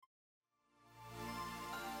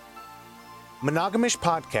Monogamish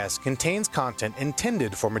Podcast contains content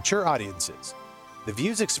intended for mature audiences. The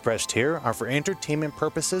views expressed here are for entertainment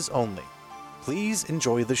purposes only. Please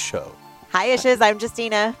enjoy the show. Hi, Ishes. I'm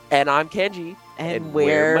Justina. And I'm Kenji. And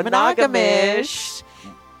we're Monogamish.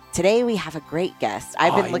 Today we have a great guest.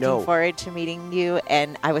 I've been looking forward to meeting you,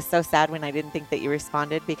 and I was so sad when I didn't think that you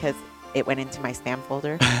responded because it went into my spam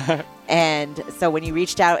folder. And so when you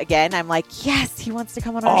reached out again, I'm like, yes, he wants to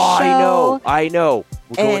come on our show. I know.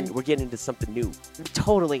 We're getting into something new.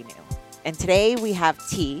 Totally new. And today we have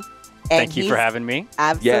T. Thank you for having me.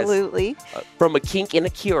 Absolutely. Yes. From a kink in a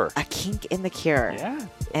cure. A kink in the cure. Yeah.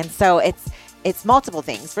 And so it's multiple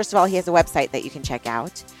things. First of all, he has a website that you can check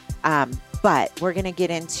out. But we're going to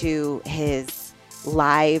get into his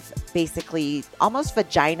live, basically almost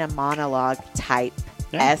vagina monologue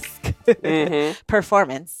type-esque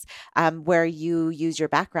performance, where you use your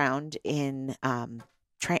background in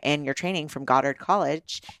and your training from Goddard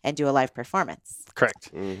College and do a live performance.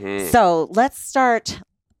 Correct. Mm-hmm. So let's start.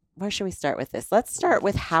 Where should we start with this? Let's start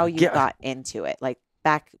with how you got into it, like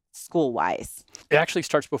back school-wise. It actually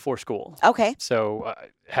starts before school. Okay. So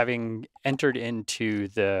having entered into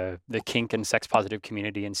the kink and sex positive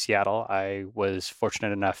community in Seattle, I was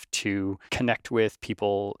fortunate enough to connect with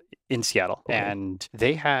people in Seattle. Okay. And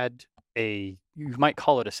they had you might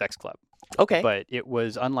call it a sex club. Okay. But it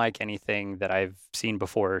was unlike anything that I've seen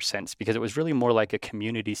before or since, because it was really more like a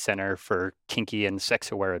community center for kinky and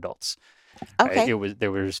sex-aware adults. Okay.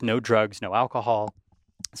 There was no drugs, no alcohol.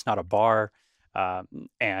 It's not a bar.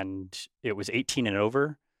 And it was 18 and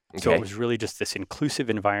over. Okay. So it was really just this inclusive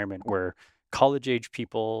environment where college-age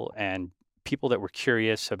people and people that were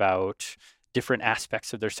curious about different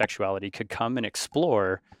aspects of their sexuality could come and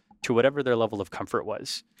explore to whatever their level of comfort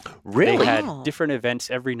was. Really? They had different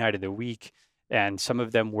events every night of the week, and some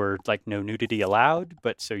of them were like no nudity allowed,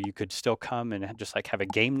 but so you could still come and just like have a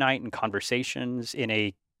game night and conversations in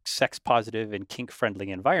a sex positive and kink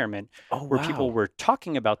friendly environment where people were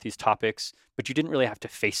talking about these topics, but you didn't really have to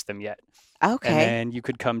face them yet. Okay. And then you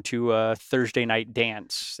could come to a Thursday night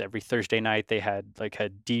dance. Every Thursday night they had like a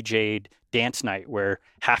DJ'd dance night where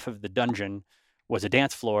half of the dungeon was a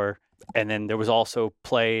dance floor, and then there was also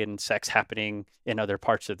play and sex happening in other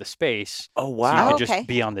parts of the space. Oh, wow. So you could just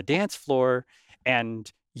be on the dance floor,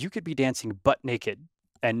 and you could be dancing butt naked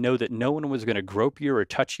and know that no one was going to grope you or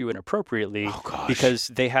touch you inappropriately because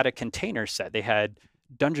they had a container set. They had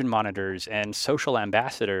dungeon monitors and social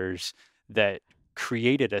ambassadors that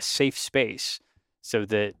created a safe space so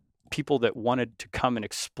that people that wanted to come and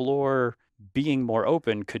explore being more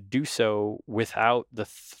open could do so without the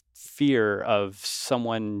fear of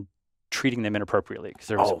someone treating them inappropriately, because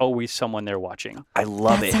there was always someone there watching. I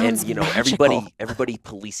love it. And everybody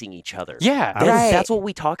policing each other. Yeah. That's what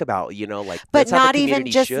we talk about, like, but that's how not the even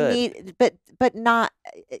just should. but not,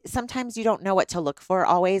 sometimes you don't know what to look for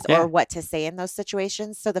always or what to say in those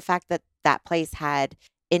situations. So the fact that that place had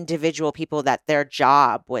individual people that their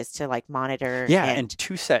job was to like monitor. Yeah. And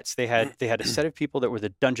two sets. They had a set of people that were the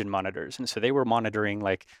dungeon monitors. And so they were monitoring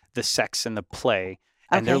like the sex and the play.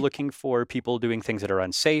 And they're looking for people doing things that are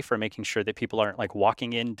unsafe or making sure that people aren't like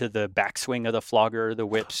walking into the backswing of the flogger or the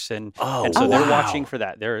whips. And so they're watching for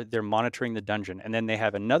that. They're monitoring the dungeon. And then they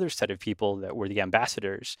have another set of people that were the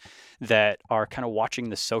ambassadors that are kind of watching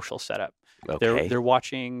the social setup. Okay. They're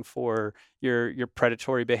watching for your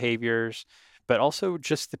predatory behaviors, but also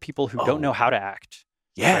just the people who don't know how to act.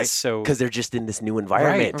 Yes. Right? So because they're just in this new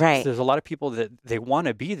environment. Right. So there's a lot of people that they want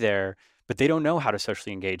to be there, but they don't know how to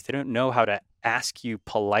socially engage. They don't know how to ask you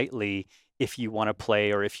politely if you want to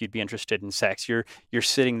play or if you'd be interested in sex. You're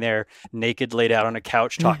sitting there naked, laid out on a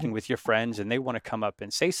couch, talking with your friends, and they want to come up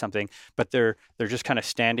and say something, but they're just kind of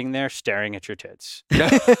standing there staring at your tits,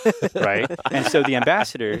 right? And so the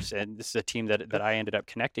ambassadors, and this is a team that I ended up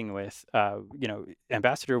connecting with,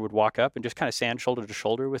 ambassador would walk up and just kind of stand shoulder to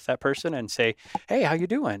shoulder with that person and say, "Hey, how you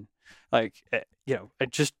doing?" Like, I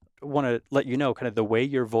just want to let you know kind of the way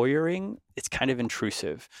you're voyeuring, it's kind of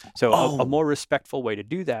intrusive. So a more respectful way to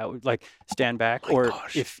do that would like stand back,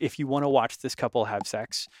 if you want to watch this couple have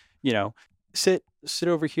sex, sit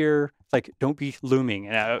over here, like don't be looming.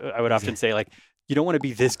 And I would often say like, you don't want to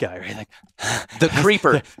be this guy, right? Like the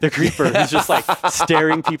creeper. The creeper who's just like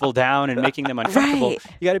staring people down and making them uncomfortable. Right.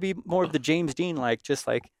 You got to be more of the James Dean, like just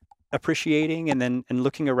like appreciating and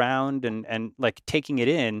looking around and like taking it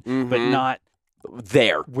in, but not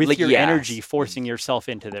there with your energy forcing yourself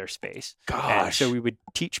into their space. And so we would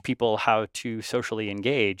teach people how to socially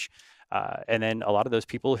engage. And then a lot of those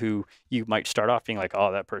people who you might start off being like,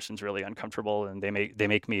 oh, that person's really uncomfortable and they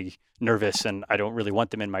make me nervous and I don't really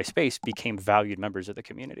want them in my space, became valued members of the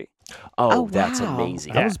community. Oh, that's wow.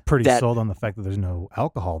 amazing. I was pretty sold on the fact that there's no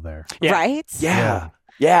alcohol there. Yeah. Right? Yeah.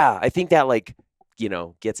 I think that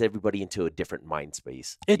gets everybody into a different mind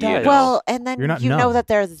space. It you does. know? Well, and then You're not you know numb. that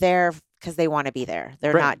they're there because they want to be there.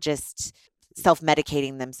 They're Right. not just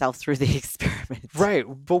self-medicating themselves through the experiment. Right.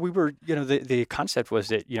 But we were, the concept was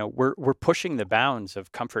that, we're pushing the bounds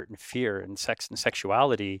of comfort and fear and sex and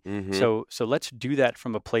sexuality. Mhm. So let's do that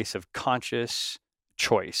from a place of conscious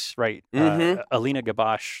choice, right? Mhm. Alina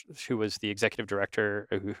Gabosh, who was the executive director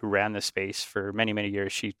who ran the space for many, many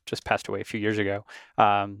years, she just passed away a few years ago.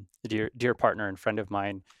 A dear partner and friend of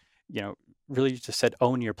mine, really just said,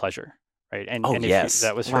 own your pleasure. Right. And yes.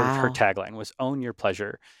 that was Wow. her tagline was own your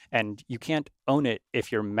pleasure. And you can't own it if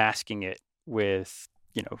you're masking it with,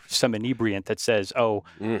 some inebriant that says, oh,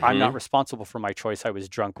 I'm not responsible for my choice. I was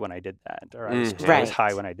drunk when I did that. Or I was Right.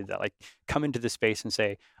 high when I did that. Like, come into the space and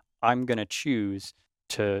say, I'm going to choose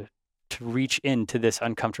to reach into this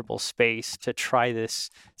uncomfortable space, to try this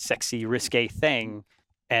sexy, risque thing.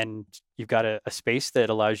 And you've got a space that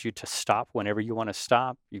allows you to stop whenever you want to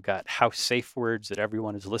stop. You've got house safe words that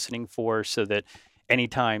everyone is listening for, so that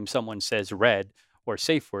anytime someone says red or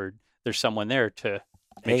safe word, there's someone there to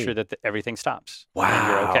make sure that everything stops. Wow. And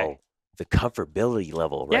you're okay. The comfortability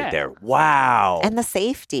level right Yeah. there. Wow. And the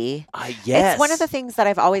safety. Yes. It's one of the things that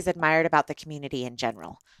I've always admired about the community in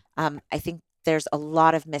general. I think there's a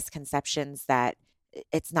lot of misconceptions that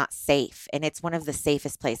it's not safe, and it's one of the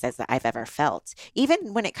safest places that I've ever felt.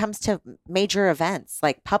 Even when it comes to major events,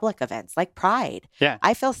 like public events, like Pride. Yeah.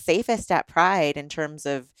 I feel safest at Pride in terms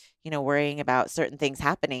of, worrying about certain things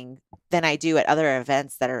happening than I do at other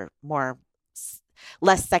events that are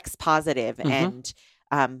less sex positive and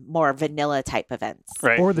more vanilla type events.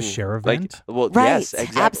 Right. Or the share event. Right. Yes,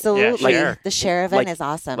 exactly. Absolutely. Yeah, share. The share event is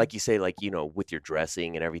awesome. Like you say, with your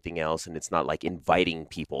dressing and everything else, and it's not like inviting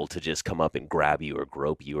people to just come up and grab you or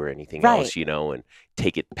grope you or anything Right. else, and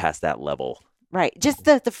take it past that level. Right. Just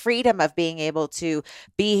the freedom of being able to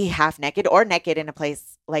be half naked or naked in a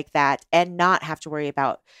place like that and not have to worry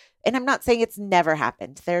about, and I'm not saying it's never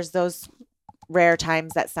happened. There's those rare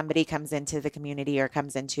times that somebody comes into the community or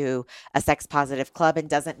comes into a sex positive club and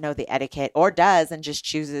doesn't know the etiquette, or does and just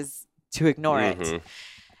chooses to ignore it.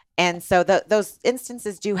 And so those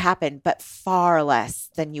instances do happen, but far less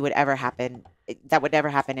than would ever happen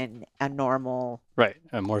in a normal Right.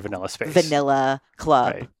 A more vanilla space. vanilla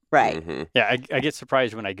club. Right. Mhm. Yeah. I get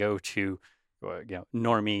surprised when I go to,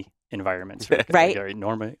 normie environments. Right.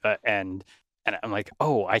 Normie, and I'm like,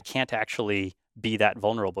 oh, I can't actually be that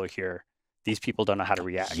vulnerable here. These people don't know how to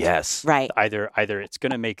react. Yes. Right. Either it's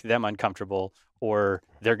going to make them uncomfortable, or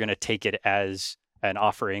they're going to take it as an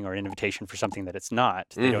offering or an invitation for something that it's not.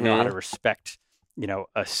 They don't know how to respect,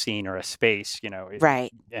 a scene or a space.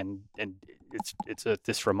 Right. And it's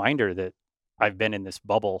this reminder that I've been in this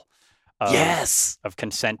bubble of, Yes. of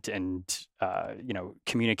consent and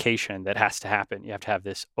communication that has to happen. You have to have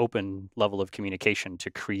this open level of communication to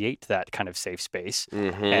create that kind of safe space.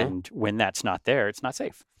 And when that's not there, it's not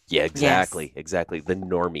safe. Yeah, exactly. Exactly. The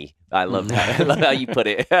normie. I love that. I love how you put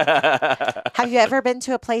it. Have you ever been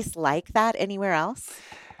to a place like that anywhere else?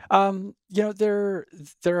 There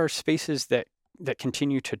are spaces that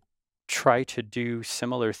continue to try to do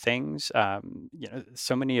similar things.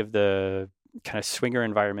 So many of the kind of swinger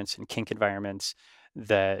environments and kink environments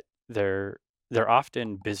that they're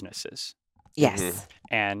often businesses. Yes.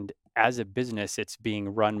 And as a business, it's being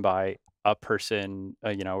run by a person,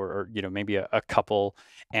 or maybe a couple,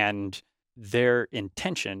 and their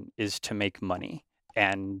intention is to make money.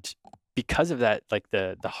 And because of that, like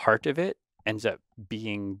the heart of it ends up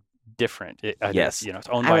being different. Yes. It's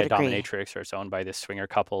owned I by a would agree. dominatrix, or it's owned by this swinger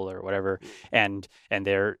couple or whatever, and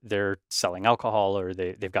they're selling alcohol, or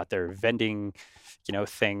they've got their vending,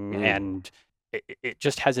 thing, and it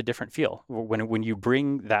just has a different feel. When you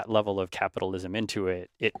bring that level of capitalism into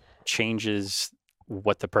it, it changes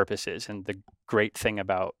what the purpose is. And the great thing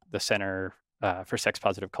about the Center for Sex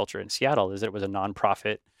Positive Culture in Seattle is that it was a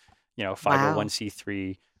nonprofit,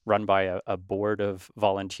 501c3 run by a board of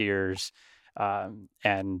volunteers,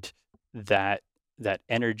 and that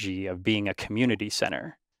energy of being a community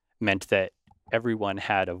center meant that everyone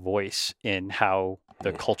had a voice in how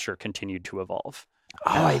the culture continued to evolve.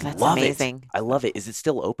 Oh, I that's love amazing. it. I love it. Is it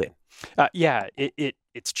still open? Yeah,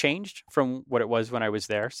 it's changed from what it was when I was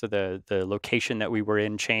there. So the location that we were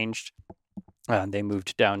in changed. They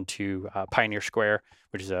moved down to Pioneer Square,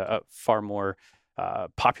 which is a far more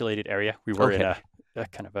populated area. We were in a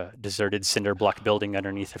kind of a deserted cinder block building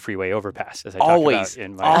underneath a freeway overpass, as I Always. talk about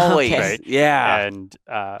in my Always. right? Yeah. And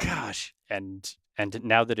Gosh. and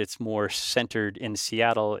now that it's more centered in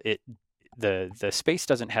Seattle, the space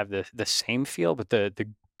doesn't have the same feel, but the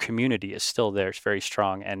community is still there. It's very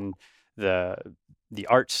strong, and the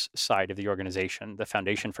arts side of the organization, the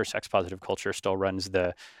Foundation for Sex Positive Culture, still runs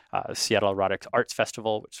the Seattle Erotic Arts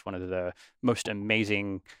Festival, which is one of the most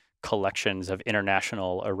amazing collections of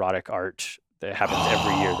international erotic art that happens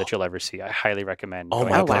every year that you'll ever see. I highly recommend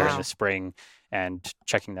going out there in the spring and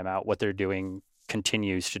checking them out. What they're doing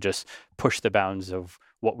continues to just push the bounds of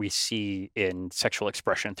what we see in sexual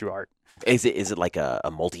expression through art. Is it like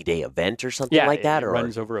a multi-day event or something like that? It or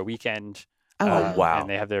runs over a weekend. Wow. And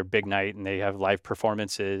they have their big night, and they have live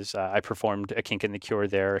performances. I performed a Kink and the Cure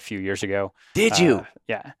there a few years ago. Did you?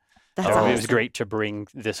 Yeah. That's It awesome. was great to bring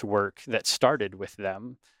this work that started with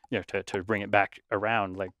them, to bring it back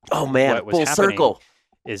around. Like, oh man, what was full happening circle.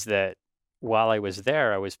 is that while I was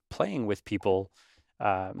there, I was playing with people,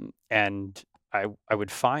 and I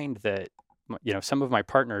would find that some of my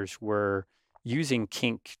partners were using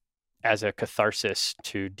kink as a catharsis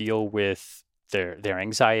to deal with their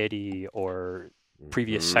anxiety or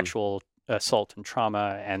previous sexual assault and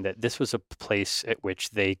trauma, and that this was a place at which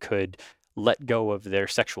they could let go of their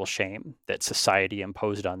sexual shame that society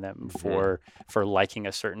imposed on them for liking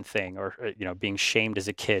a certain thing, or being shamed as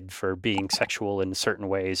a kid for being sexual in certain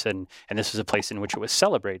ways, and this was a place in which it was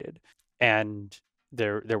celebrated. And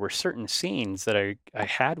there were certain scenes that I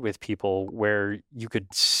had with people where you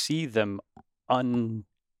could see them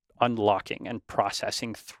unlocking and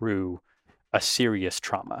processing through a serious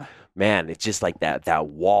trauma. Man, it's just like that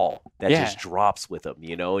wall that just drops with them,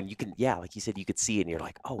 and you can, like you said, you could see it and you're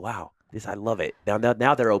like, oh wow, I love it.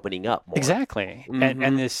 Now they're opening up more. Exactly.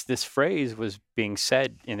 And this phrase was being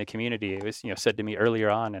said in the community. It was, said to me earlier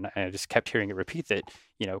on, and I just kept hearing it repeat that,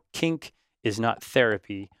 kink is not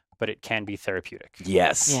therapy, but it can be therapeutic.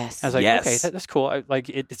 Yes. Yes. I was like, okay, that's cool.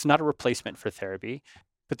 It's not a replacement for therapy.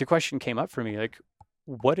 But the question came up for me, like,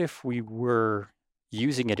 what if we were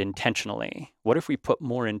using it intentionally? What if we put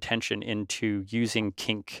more intention into using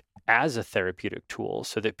kink as a therapeutic tool,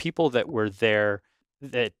 so that people that were there,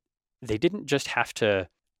 that they didn't just have to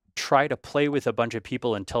try to play with a bunch of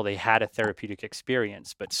people until they had a therapeutic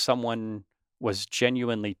experience, but someone was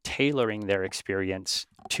genuinely tailoring their experience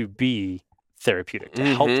to be therapeutic, to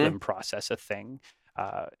help them process a thing,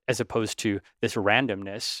 as opposed to this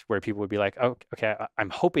randomness where people would be like, oh, okay, I'm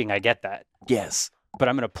hoping I get that. Yes. But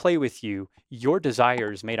I'm going to play with you. Your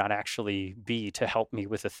desires may not actually be to help me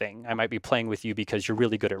with a thing. I might be playing with you because you're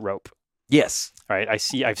really good at rope. Yes. Right.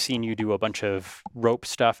 I've seen you do a bunch of rope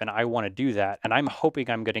stuff, and I want to do that. And I'm hoping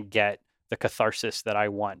I'm going to get the catharsis that I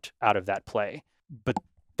want out of that play. But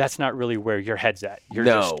that's not really where your head's at. You're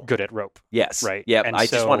just good at rope. Yes. Right. Yeah. And I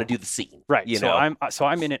just want to do the scene. Right. So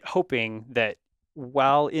I'm in it hoping that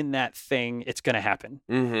while in that thing, it's going to happen.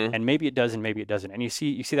 And maybe it does, and maybe it doesn't. And you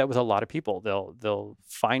see that with a lot of people. They'll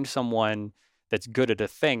find someone that's good at a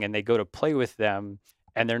thing, and they go to play with them,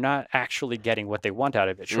 and they're not actually getting what they want out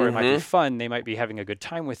of it. Sure, it might be fun. They might be having a good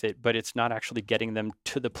time with it, but it's not actually getting them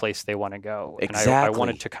to the place they want to go. Exactly. And I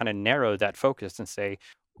wanted to kind of narrow that focus and say,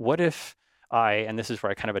 what if and this is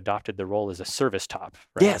where I kind of adopted the role as a service top.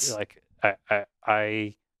 Right? Yes. Like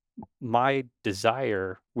my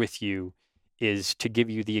desire with you is to give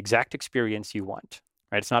you the exact experience you want.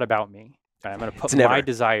 Right? It's not about me. I'm going to put my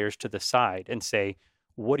desires to the side and say,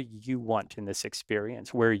 what do you want in this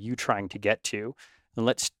experience? Where are you trying to get to? And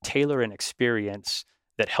let's tailor an experience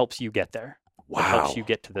that helps you get there. Wow. That helps you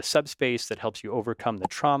get to the subspace, that helps you overcome the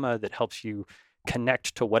trauma, that helps you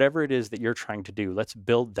connect to whatever it is that you're trying to do. Let's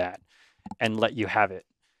build that and let you have it.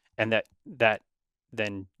 And that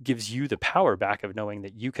then gives you the power back of knowing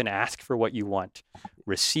that you can ask for what you want,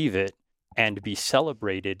 receive it, and be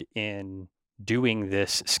celebrated in doing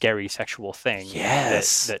this scary sexual thing.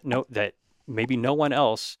 Yes. That maybe no one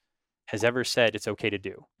else has ever said it's okay to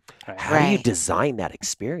do. Right? How do you design that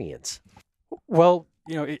experience? Well,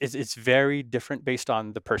 it's very different based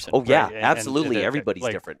on the person. Oh yeah, right? Absolutely. Everybody's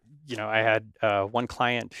different. I had one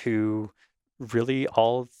client who really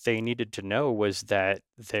all they needed to know was that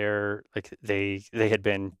they had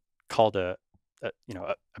been called a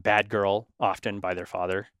bad girl often by their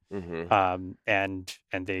father. And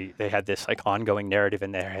they had this like ongoing narrative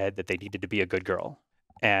in their head that they needed to be a good girl,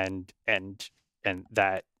 and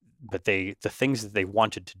the things that they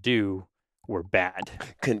wanted to do were bad.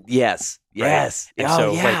 Yes. Right? And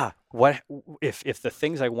oh yeah. What if the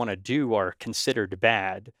things I want to do are considered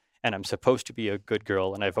bad, and I'm supposed to be a good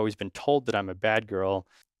girl, and I've always been told that I'm a bad girl?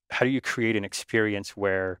 How do you create an experience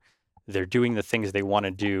where they're doing the things they want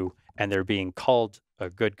to do, and they're being called a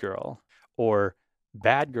good girl, or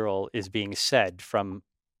bad girl is being said from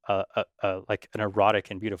like an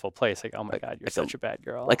erotic and beautiful place, like, oh my God, you're like such a bad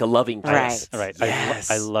girl, like a loving Right. kiss. right?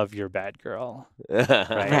 Yes. I love your bad girl,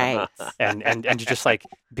 Right. and just like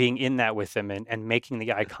being in that with them, and making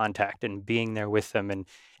the eye contact and being there with them,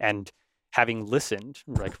 and having listened,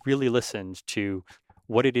 like really listened to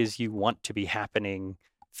what it is you want to be happening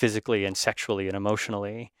physically and sexually and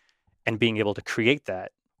emotionally, and being able to create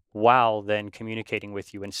that while then communicating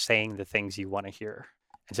with you and saying the things you want to hear.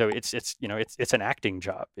 And so it's an acting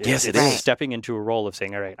job. Yes, it it's is. stepping into a role of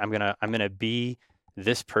saying, all right, I'm gonna be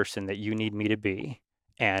this person that you need me to be,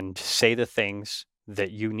 and say the things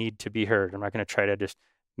that you need to be heard. I'm not going to try to just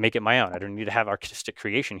make it my own. I don't need to have artistic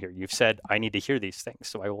creation here. You've said I need to hear these things,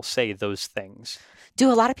 so I will say those things.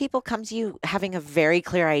 Do a lot of people come to you having a very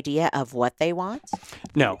clear idea of what they want?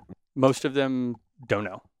 No, most of them don't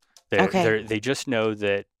know. They just know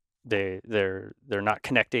that they're not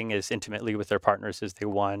connecting as intimately with their partners as they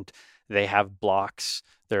want. They have blocks.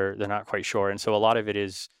 They're not quite sure, and so a lot of it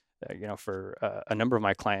is, for a number of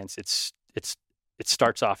my clients, it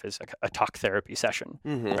starts off as a talk therapy session,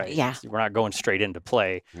 right? Yeah. We're not going straight into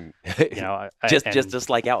play, just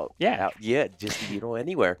like out. Yeah. Just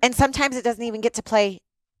anywhere. And sometimes it doesn't even get to play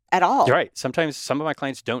at all. You're right. Sometimes some of my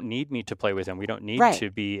clients don't need me to play with them. We don't need Right.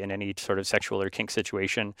 to be in any sort of sexual or kink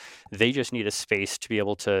situation. They just need a space to be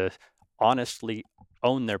able to honestly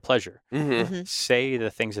own their pleasure, Mhm. say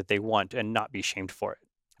the things that they want, and not be shamed for it.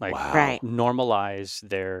 Like, Wow. Right. normalize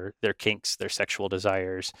their kinks, their sexual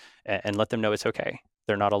desires, and let them know it's okay.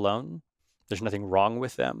 They're not alone. There's nothing wrong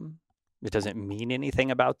with them. It doesn't mean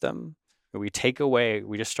anything about them. We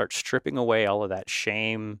just start stripping away all of that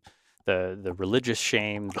shame, the religious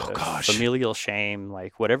shame, the familial shame,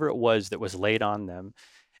 like whatever it was that was laid on them,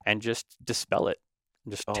 and just dispel it.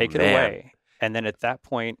 Just take it away. And then at that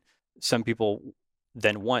point, some people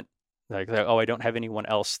then want, like, oh, I don't have anyone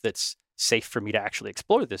else that's safe for me to actually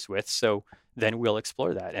explore this with, so then we'll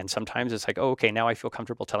explore that. And sometimes it's like, oh, okay, now I feel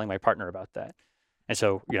comfortable telling my partner about that. And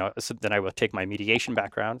so, then I will take my mediation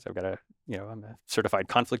background. So I've got I'm a certified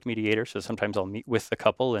conflict mediator, so sometimes I'll meet with the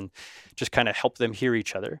couple and just kind of help them hear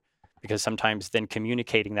each other, because sometimes then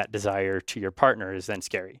communicating that desire to your partner is then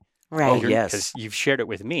scary. Right. Because you've shared it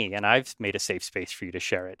with me, and I've made a safe space for you to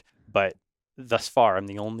share it. But thus far, I'm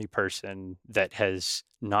the only person that has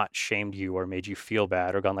not shamed you or made you feel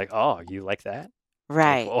bad or gone like, oh, you like that?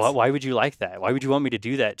 Right. Like, why would you like that? Why would you want me to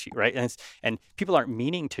do that to you? Right. And people aren't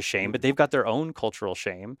meaning to shame, but they've got their own cultural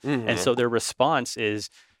shame. And so their response is,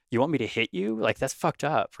 you want me to hit you? Like, that's fucked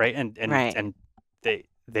up. Right. And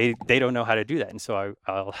they don't know how to do that. And so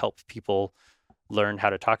I'll help people learn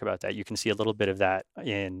how to talk about that. You can see a little bit of that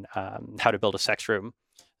in How to Build a Sex Room.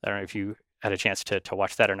 I don't know if you had a chance to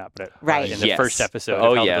watch that or not, but in the first episode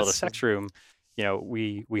of How to Build a Sex Room,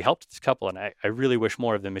 we helped this couple, and I really wish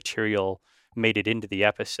more of the material made it into the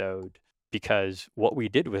episode, because what we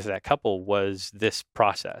did with that couple was this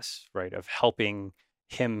process, right, of helping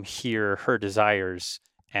him hear her desires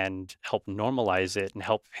and help normalize it and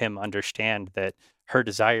help him understand that her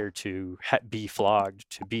desire to be flogged,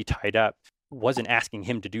 to be tied up, wasn't asking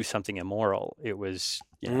him to do something immoral. It was,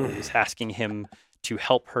 it was asking him to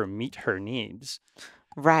help her meet her needs.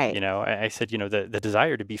 Right. I said, the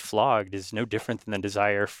desire to be flogged is no different than the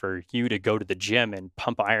desire for you to go to the gym and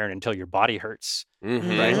pump iron until your body hurts.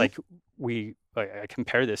 Right? Like, I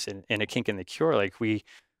compare this in A Kink and the Cure. Like, we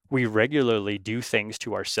regularly do things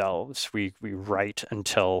to ourselves. We write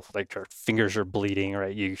until, like, our fingers are bleeding,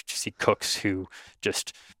 right? You see cooks who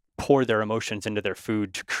just pour their emotions into their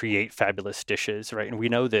food to create fabulous dishes, right? And we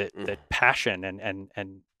know that passion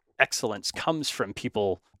and excellence comes from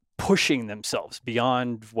people pushing themselves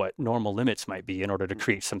beyond what normal limits might be in order to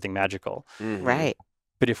create something magical. Right.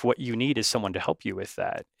 But if what you need is someone to help you with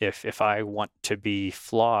that, if I want to be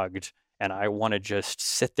flogged and I want to just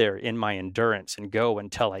sit there in my endurance and go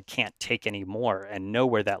until I can't take any more and know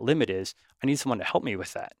where that limit is, I need someone to help me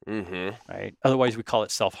with that, right? Otherwise, we call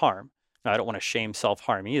it self-harm. Now, I don't want to shame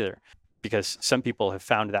self-harm either, because some people have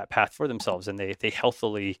found that path for themselves, and they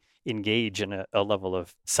healthily engage in a level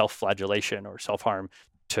of self-flagellation or self-harm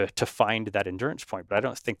to find that endurance point. But I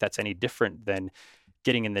don't think that's any different than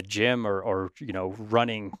getting in the gym or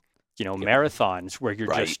running, marathons where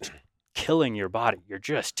you're just killing your body. You're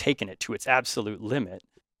just taking it to its absolute limit.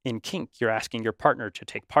 In kink, you're asking your partner to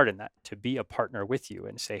take part in that, to be a partner with you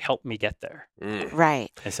and say, help me get there. Right.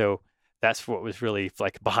 And so that's what was really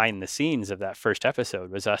like behind the scenes of that first episode,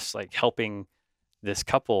 was us like helping this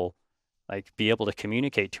couple like be able to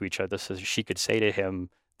communicate to each other so she could say to him,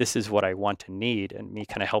 this is what I want and need, and me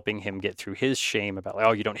kind of helping him get through his shame about, like,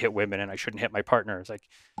 oh, you don't hit women and I shouldn't hit my partner. It's like,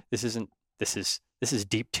 this is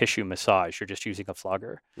deep tissue massage. You're just using a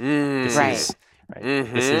flogger. This Right. is right.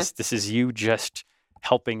 This is you just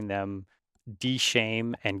helping them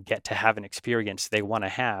de-shame and get to have an experience they want to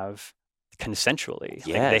have consensually.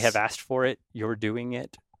 Like, they have asked for it, you're doing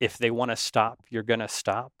it. If they want to stop, you're going to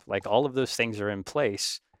stop. Like, all of those things are in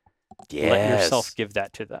place. Let yourself give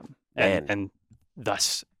that to them. And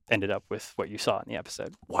thus ended up with what you saw in the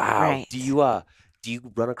episode. Wow. Right. Do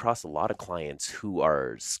you run across a lot of clients who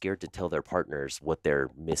are scared to tell their partners what they're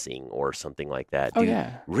missing or something like that?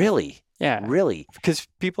 Really? Yeah. Really? Because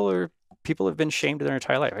people have been shamed their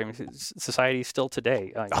entire life. I mean, society still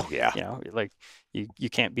today. You know, like you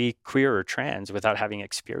can't be queer or trans without having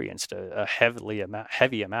experienced a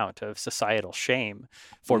heavy amount of societal shame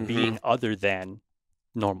for being other than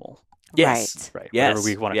normal. Yes. Right. Yes. Whatever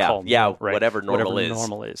we want to call normal, right? Whatever normal is.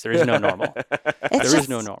 Normal is. There is no normal. There is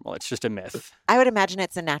no normal. It's just a myth. I would imagine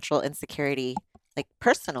it's a natural insecurity. Like,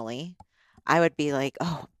 personally, I would be like,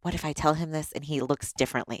 oh, what if I tell him this and he looks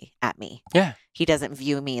differently at me? Yeah. He doesn't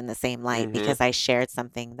view me in the same light because I shared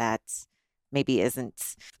something that maybe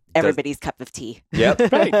isn't everybody's cup of tea.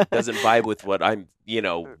 Yep. Right. Doesn't vibe with what I'm,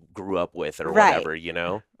 grew up with or Right. whatever,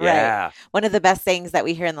 Right. Yeah. One of the best sayings that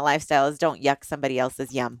we hear in the lifestyle is don't yuck somebody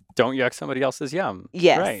else's yum. Don't yuck somebody else's yum.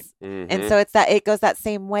 Yes. Right. And so it goes that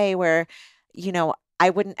same way where, I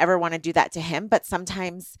wouldn't ever want to do that to him, but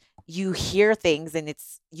sometimes you hear things and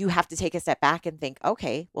you have to take a step back and think,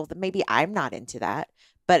 okay, well, then maybe I'm not into that,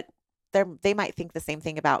 but they might think the same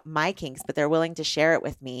thing about my kinks, but they're willing to share it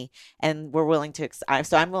with me, and we're willing to,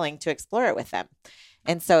 so I'm willing to explore it with them.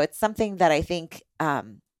 And so it's something that I think,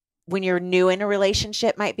 when you're new in a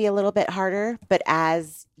relationship might be a little bit harder, but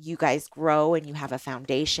as you guys grow and you have a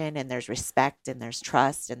foundation and there's respect and there's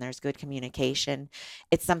trust and there's good communication,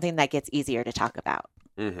 it's something that gets easier to talk about.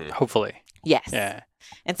 Hopefully. Yes. Yeah.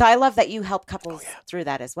 And so I love that you help couples through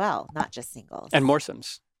that as well, not just singles. And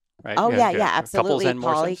moresomes. Right? Oh, yeah, Couples absolutely. and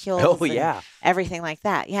moresomes. Polycules. Oh, and yeah. everything like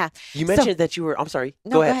that. Yeah. You mentioned that you were, I'm sorry.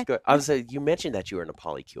 No, Go go ahead. I was you mentioned that you were in a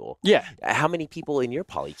polycule. Yeah. How many people in your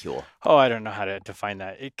polycule? Oh, I don't know how to define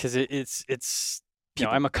that because it's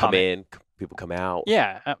I'm a comet. People come out.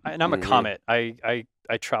 Yeah, and I'm a comet. I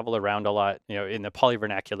travel around a lot. In the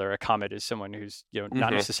polyvernacular, a comet is someone who's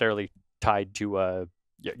not necessarily tied to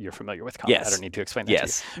you're familiar with comet. Yes. I don't need to explain that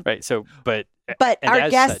to you. Right. So, but our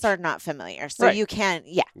guests such, are not familiar, so right. you can,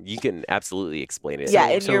 You can absolutely explain it. Yeah,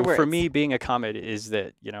 in so your words. For me, being a comet is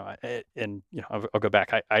that I'll go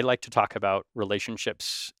back. I like to talk about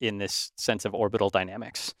relationships in this sense of orbital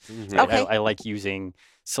dynamics. Okay. I like using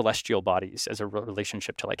celestial bodies as a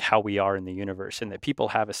relationship to like how we are in the universe, and that people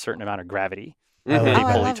have a certain amount of gravity that they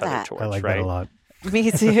I pull love each other that. towards. I like right? that a lot.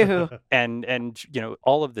 Me too. And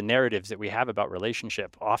all of the narratives that we have about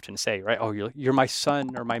relationship often say, right, oh, you're my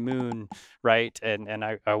sun or my moon, right, and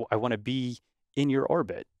I want to be in your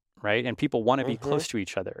orbit, right, and people want to be close to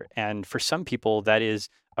each other, and for some people that is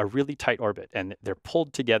a really tight orbit, and they're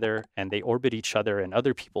pulled together and they orbit each other, and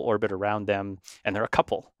other people orbit around them, and they're a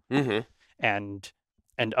couple, and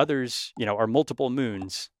others are multiple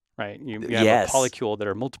moons, right? You have a polycule that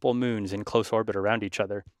are multiple moons in close orbit around each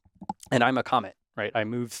other, and I'm a comet. Right, I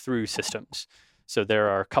move through systems. So there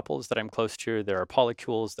are couples that I'm close to. There are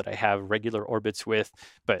polycules that I have regular orbits with,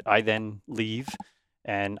 but I then leave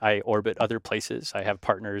and I orbit other places. I have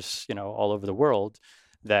partners, all over the world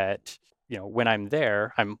that, when I'm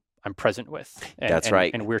there, I'm present with. And, That's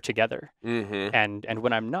right. And we're together. And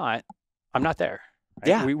when I'm not there. Right?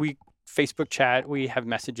 Yeah. We Facebook chat. We have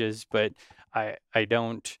messages, but I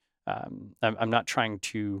don't. I'm not trying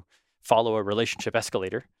to follow a relationship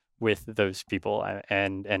escalator with those people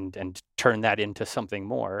and turn that into something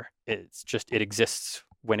more. It's just, it exists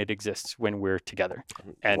when we're together.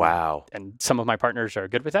 And, wow. And some of my partners are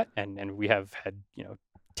good with that. And we have had,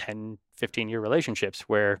 10, 15-year relationships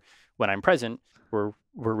where when I'm present, we're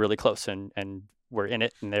really close and we're in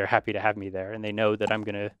it, and they're happy to have me there. And they know that I'm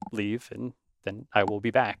going to leave and then I will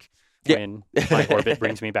be back when my orbit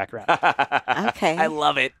brings me back around. Okay. I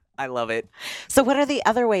love it. So what are the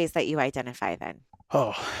other ways that you identify then?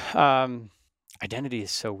 Oh, identity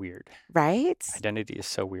is so weird. Right? Identity is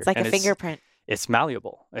so weird. It's like a fingerprint. It's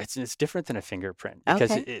malleable. It's different than a fingerprint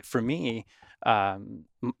because for me,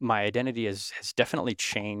 my identity has definitely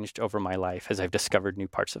changed over my life as I've discovered new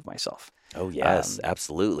parts of myself. Oh yes,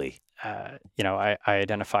 absolutely. I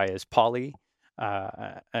identify as poly.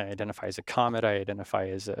 I identify as a comet. I identify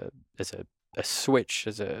as a switch,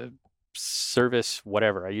 as a service,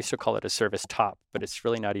 whatever. I used to call it a service top, but it's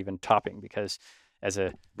really not even topping because as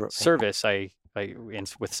a service, I like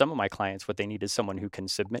with some of my clients, what they need is someone who can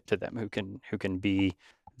submit to them, who can be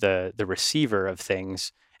the receiver of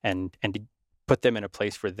things and to put them in a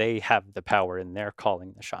place where they have the power and they're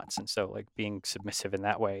calling the shots. And so like being submissive in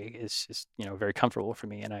that way is very comfortable for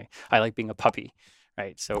me. And I like being a puppy,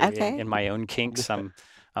 right? So in my own kinks, I'm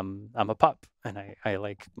a pup, and I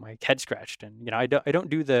like my head scratched, and I don't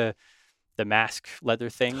do the mask leather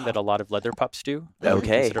thing that a lot of leather pups do. I would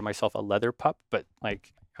consider myself a leather pup, but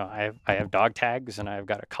like I have dog tags and I've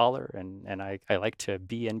got a collar, and I like to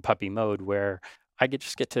be in puppy mode where I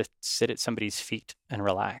just get to sit at somebody's feet and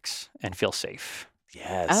relax and feel safe.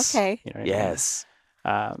 Yes. Okay. Yes.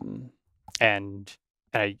 And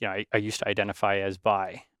I used to identify as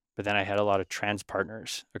bi, but then I had a lot of trans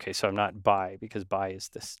partners. Okay, so I'm not bi because bi is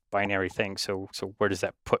this binary thing. So where does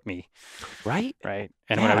that put me? Right. Right.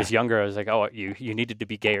 And when I was younger, I was like, oh, you needed to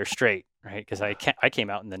be gay or straight, right? Because I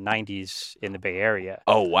came out in the 90s in the Bay Area.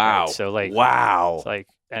 Oh, wow. Right? So like, wow. It's like,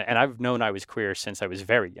 and I've known I was queer since I was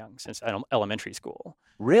very young, since elementary school.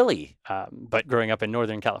 Really? But growing up in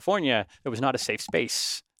Northern California, it was not a safe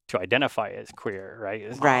space to identify as queer,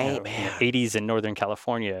 right? Right. 80s in Northern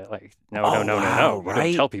California, like no. Wow, You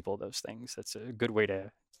don't tell people those things. That's a good way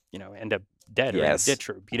to, end up dead or in a ditch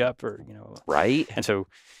or beat up or, Right. And so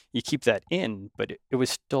you keep that in, but it was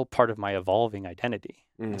still part of my evolving identity.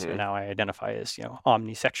 Mm-hmm. And so now I identify as,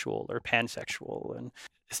 omnisexual or pansexual, and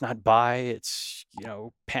it's not bi, it's,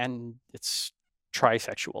 it's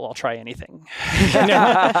trisexual. I'll try anything. Okay.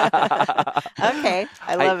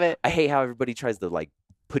 I love it. I hate how everybody tries to like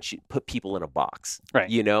put people in a box, right?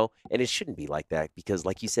 And it shouldn't be like that, because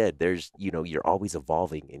like you said, there's, you're always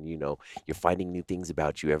evolving, and, you're finding new things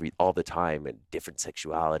about you all the time, and different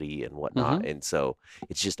sexuality and whatnot. Mm-hmm. And so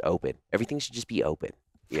it's just open. Everything should just be open,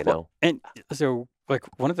 Well, and so like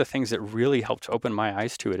one of the things that really helped open my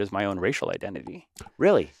eyes to it is my own racial identity.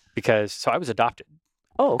 Really? Because I was adopted.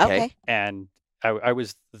 Oh, okay. And I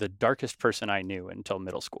was the darkest person I knew until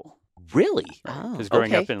middle school. Really? Because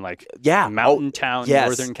growing up in like mountain town,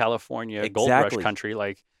 Northern California, gold rush country,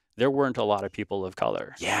 like there weren't a lot of people of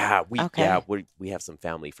color. Yeah, we have some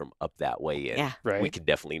family from up that way, and we can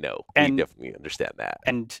definitely know. We definitely understand that.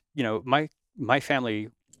 And my family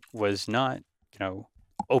was not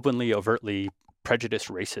openly, overtly prejudiced,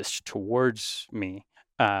 racist towards me.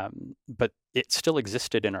 But it still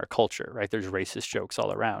existed in our culture, right? There's racist jokes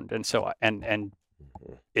all around. And so, and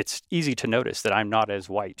it's easy to notice that I'm not as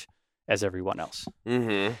white as everyone else.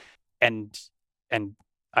 Mm-hmm. And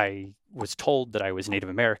I was told that I was Native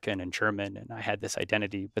American and German, and I had this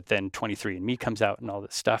identity, but then 23andMe comes out and all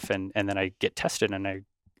this stuff. And then I get tested and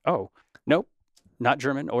nope, not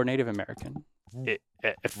German or Native American.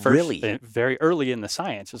 At first, really? Very early in the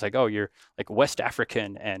science, it was like, oh, you're like West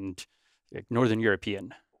African and like Northern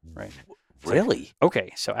European, right? Really? Like,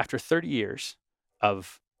 okay, so after 30 years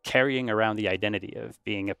of carrying around the identity of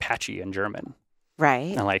being Apache and German,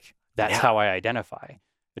 right? And like that's how I identify.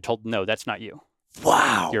 I told no, that's not you.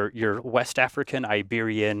 Wow. You're West African,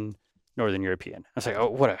 Iberian, Northern European. I was like, oh,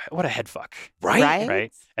 what a head fuck,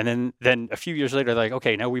 right? And then a few years later, they're like,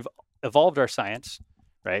 okay, now we've evolved our science,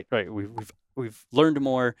 right? We've learned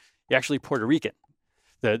more. You're actually Puerto Rican.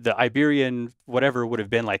 The Iberian whatever would have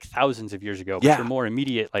been like thousands of years ago. But your more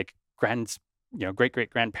immediate like great great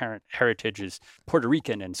grandparent heritage is Puerto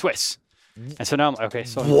Rican and Swiss. And so now I'm okay.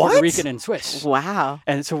 So I'm Puerto Rican and Swiss. Wow.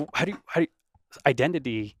 And so how do you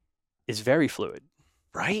identity is very fluid,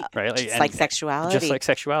 right? Right. Just like sexuality. Just like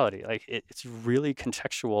sexuality. Like it's really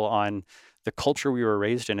contextual on the culture we were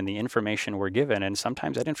raised in and the information we're given. And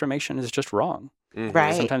sometimes that information is just wrong. Mm-hmm.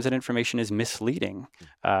 Right. Sometimes that information is misleading.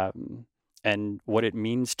 And what it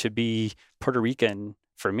means to be Puerto Rican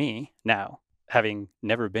for me now, having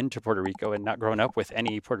never been to Puerto Rico and not grown up with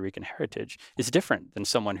any Puerto Rican heritage, is different than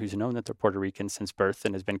someone who's known that they're Puerto Rican since birth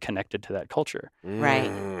and has been connected to that culture. Right.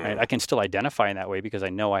 I can still identify in that way because I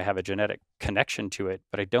know I have a genetic connection to it,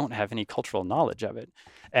 but I don't have any cultural knowledge of it.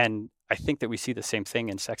 And I think that we see the same thing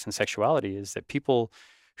in sex and sexuality, is that people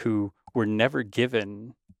who were never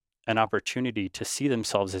given an opportunity to see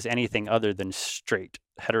themselves as anything other than straight,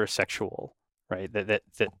 heterosexual, right? That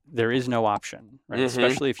there is no option, right? Mm-hmm.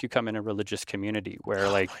 Especially if you come in a religious community where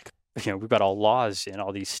we've got all laws in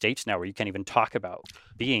all these states now where you can't even talk about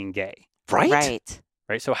being gay. Right.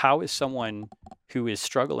 So how is someone who is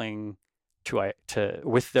struggling to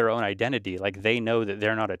with their own identity, like they know that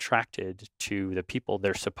they're not attracted to the people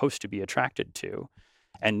they're supposed to be attracted to,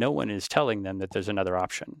 and no one is telling them that there's another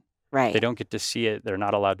option. Right. They don't get to see it. They're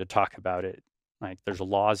not allowed to talk about it. Like there's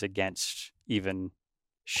laws against even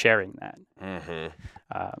sharing that.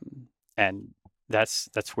 Mm-hmm. And that's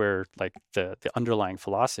where like the underlying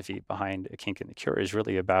philosophy behind A Kink and the Cure is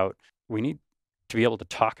really about, we need to be able to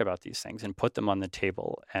talk about these things and put them on the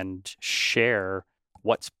table and share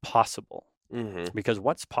what's possible. Because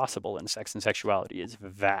what's possible in sex and sexuality is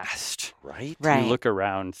vast. Right. You look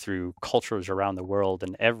around through cultures around the world,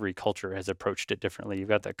 and every culture has approached it differently. You've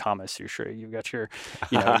got the Kama Sutra, you've got your,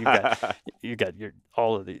 you got your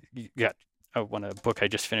all of the, you got one a book I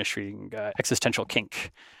just finished reading, Existential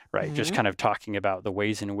Kink, right? Just kind of talking about the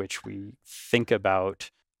ways in which we think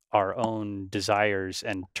about our own desires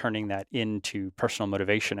and turning that into personal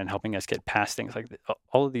motivation and helping us get past things like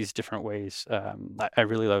all of these different ways. I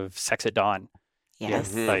really love Sex at Dawn.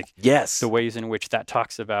 Yes. Like Yes. the ways in which that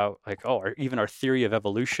talks about like, or even our theory of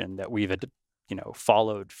evolution that we've,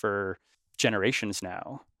 followed for generations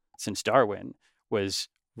now since Darwin was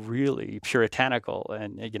really puritanical,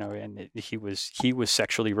 and, and he was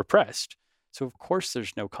sexually repressed. So of course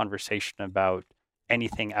there's no conversation about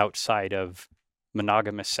anything outside of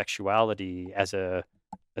monogamous sexuality as a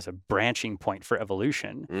branching point for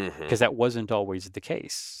evolution, because that wasn't always the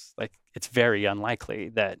case. Like, it's very unlikely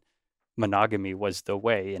that monogamy was the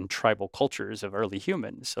way in tribal cultures of early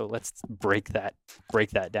humans. So let's break that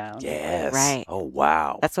down. Yes. Right. Oh,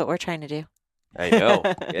 wow. That's what we're trying to do. I know.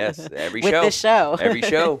 Yes. Every with show. this show. Every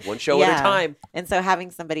show. One show at a time. And so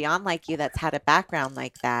having somebody on like you that's had a background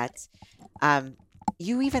like that,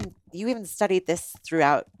 you even studied this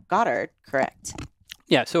throughout Goddard, correct?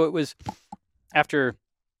 Yeah. So it was after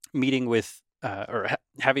meeting with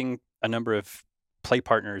having a number of play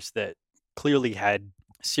partners that clearly had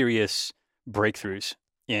serious breakthroughs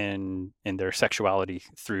in their sexuality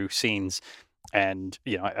through scenes. And,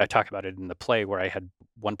 I talk about it in the play where I had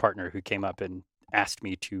one partner who came up and asked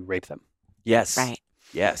me to rape them. Yes. Right.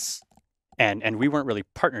 Yes. And we weren't really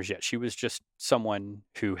partners yet. She was just someone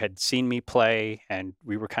who had seen me play, and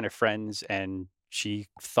we were kind of friends, and she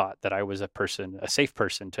thought that I was a safe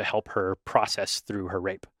person to help her process through her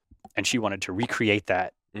rape. And she wanted to recreate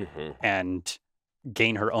that and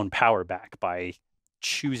gain her own power back by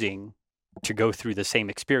choosing to go through the same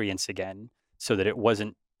experience again, so that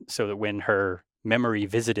when her memory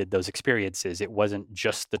visited those experiences, it wasn't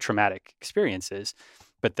just the traumatic experiences,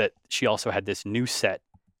 but that she also had this new set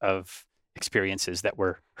of experiences that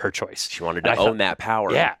were her choice. She wanted to own that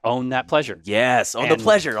power. Yeah, own that pleasure. Yes, own the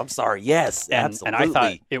pleasure. I'm sorry. Yes, absolutely. And I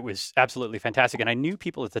thought it was absolutely fantastic. And I knew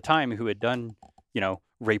people at the time who had done,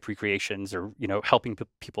 rape recreations or, helping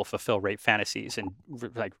people fulfill rape fantasies, and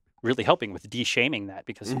really helping with de-shaming that,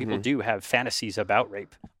 because some people do have fantasies about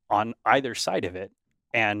rape on either side of it.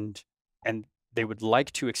 And they would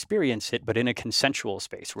like to experience it, but in a consensual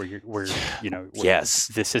space where yes,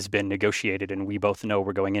 this has been negotiated and we both know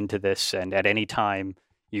we're going into this, and at any time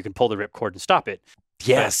you can pull the ripcord and stop it.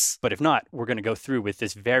 Yes. But if not, we're going to go through with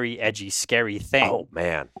this very edgy, scary thing. Oh,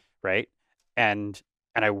 man. Right. And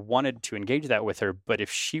I wanted to engage that with her, but if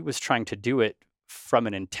she was trying to do it from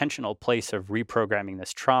an intentional place of reprogramming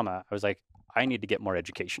this trauma, I was like, I need to get more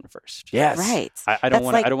education first. Yes. Right. I don't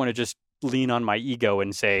want to just lean on my ego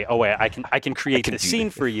and say, oh, wait, I can create this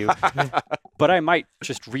scene for you, but I might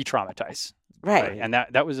just re-traumatize. Right. And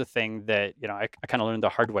that was a thing that, I kind of learned the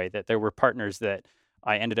hard way, that there were partners that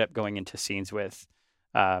I ended up going into scenes with,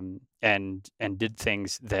 and did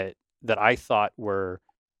things that I thought were,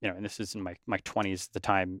 and this is in my 20s at the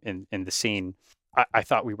time in the scene, I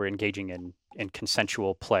thought we were engaging in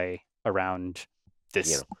consensual play around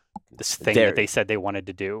this thing that they said they wanted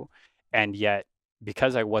to do. And yet,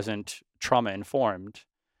 because I wasn't trauma informed,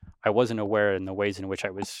 I wasn't aware in the ways in which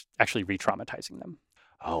I was actually re-traumatizing them.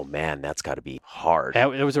 Oh man, that's got to be hard.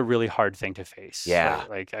 It was a really hard thing to face. Yeah.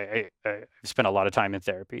 Like I spent a lot of time in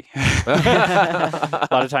therapy. A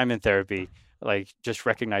lot of time in therapy, like just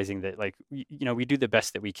recognizing that, like, we do the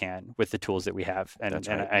best that we can with the tools that we have. And, That's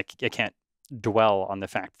right. I can't dwell on the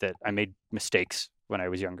fact that I made mistakes when I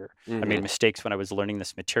was younger. I made mistakes when I was learning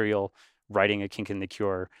this material, writing A Kink in the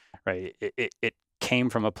Cure, right? It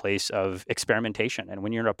came from a place of experimentation. And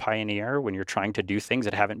when you're a pioneer, when you're trying to do things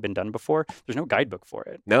that haven't been done before, there's no guidebook for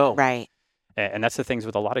it. No. Right. And that's the things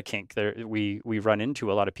with a lot of kink. We run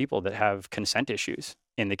into a lot of people that have consent issues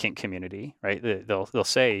in the kink community, right? They'll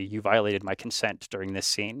say, you violated my consent during this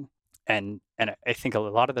scene. And I think a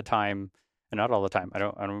lot of the time, and not all the time, I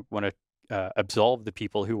don't want to absolve the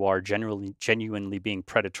people who are genuinely being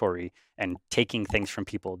predatory and taking things from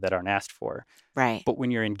people that aren't asked for. Right. But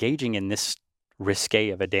when you're engaging in this risque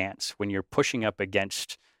of a dance, when you're pushing up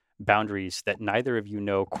against boundaries that neither of you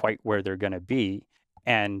know quite where they're going to be,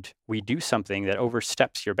 and we do something that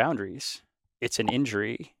oversteps your boundaries, it's an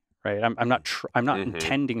injury, right? I'm not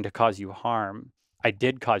intending to cause you harm. I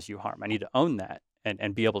did cause you harm. I need to own that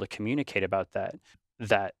and be able to communicate about that.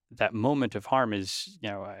 that moment of harm is,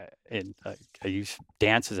 I use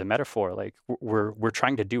dance as a metaphor. Like we're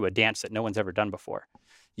trying to do a dance that no one's ever done before.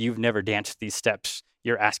 You've never danced these steps.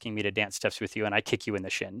 You're asking me to dance steps with you, and I kick you in the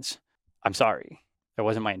shins. I'm sorry. It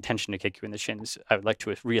wasn't my intention to kick you in the shins. I would like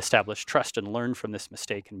to reestablish trust and learn from this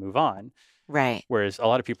mistake and move on. Right. Whereas a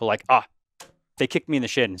lot of people are like, they kicked me in the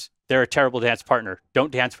shins. They're a terrible dance partner.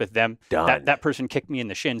 Don't dance with them. Done. That person kicked me in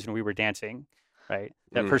the shins when we were dancing, right?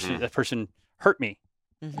 That person hurt me.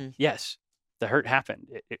 Mm-hmm. Yes, the hurt happened.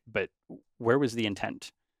 But where was the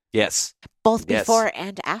intent? Yes. Both before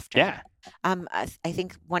and after. Yeah. I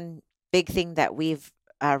think one big thing that we've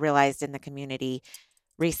realized in the community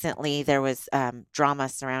recently, there was drama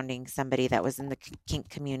surrounding somebody that was in the kink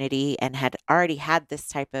community and had already had this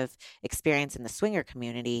type of experience in the swinger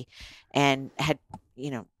community and had,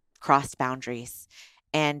 crossed boundaries.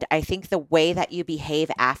 And I think the way that you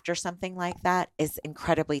behave after something like that is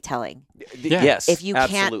incredibly telling. Yeah. Yes. If you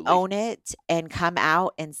absolutely. can't own it and come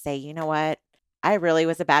out and say, you know what, I really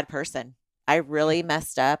was a bad person. I really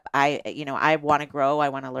messed up. I want to grow. I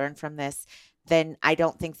want to learn from this. Then I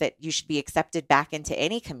don't think that you should be accepted back into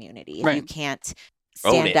any community if you can't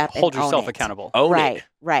stand up and hold yourself own it. accountable. Own it.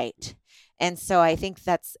 Right. And so I think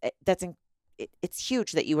it's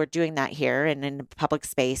huge that you are doing that here and in a public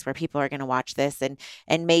space where people are going to watch this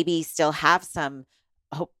and maybe still have some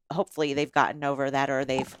hopefully they've gotten over that or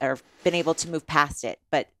they've been able to move past it.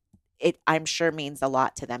 But it, I'm sure, means a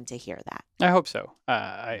lot to them to hear that. I hope so.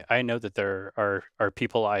 I know that there are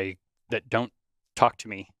people that don't talk to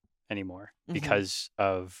me anymore because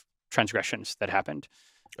of transgressions that happened.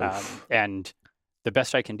 And the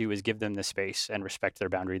best I can do is give them the space and respect their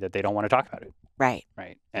boundary that they don't want to talk about it. Right.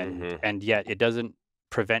 Right. And yet it doesn't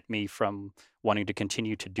prevent me from wanting to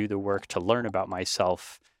continue to do the work to learn about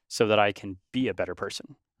myself so that I can be a better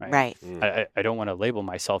person. Right. I don't want to label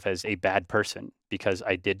myself as a bad person because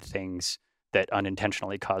I did things that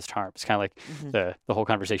unintentionally caused harm. It's kind of like the whole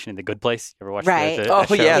conversation in The Good Place. You ever watched the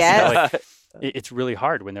show? Yes. It's really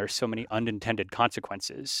hard when there are so many unintended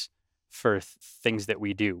consequences for things that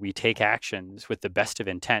we do. We take actions with the best of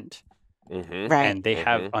intent, and they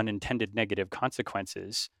have unintended negative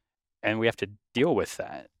consequences, and we have to deal with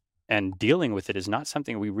that. And dealing with it is not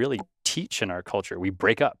something we really teach in our culture. We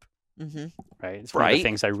break up, right? It's one of the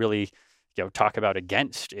things I really talk about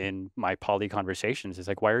against in my poly conversations is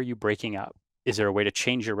like, why are you breaking up? Is there a way to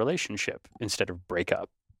change your relationship instead of break up?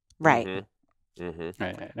 Right.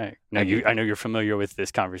 Right. I know you're familiar with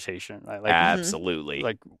this conversation. Like, absolutely.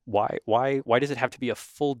 Like, why does it have to be a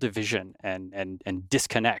full division and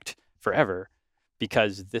disconnect forever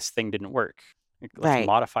because this thing didn't work? Let's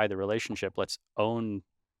modify the relationship. Let's own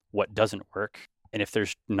what doesn't work. And if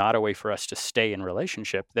there's not a way for us to stay in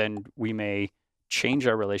relationship, then we may change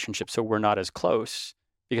our relationship so we're not as close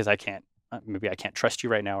because maybe I can't trust you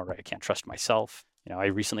right now, or I can't trust myself. I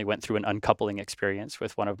recently went through an uncoupling experience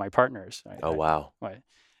with one of my partners. Oh, wow.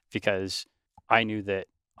 Because I knew that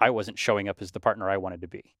I wasn't showing up as the partner I wanted to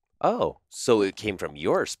be. Oh, so it came from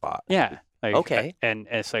your spot. Yeah. Okay. And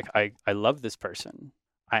it's like, I love this person.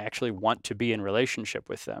 I actually want to be in relationship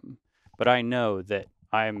with them. But I know that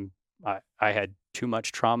I had too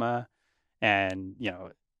much trauma and,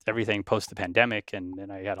 everything post the pandemic.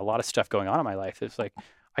 And I had a lot of stuff going on in my life. It's like,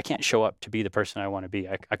 I can't show up to be the person I want to be.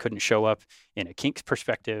 I couldn't show up in a kink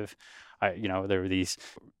perspective. There were these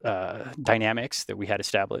dynamics that we had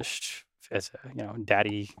established as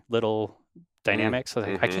daddy little dynamics. So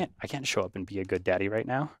I can't show up and be a good daddy right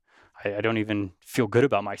now. I don't even feel good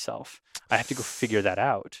about myself. I have to go figure that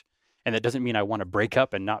out. And that doesn't mean I want to break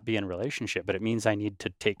up and not be in a relationship, but it means I need to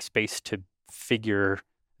take space to figure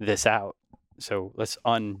this out. So let's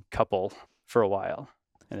uncouple for a while.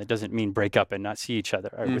 And it doesn't mean break up and not see each other.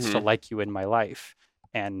 I would still like you in my life,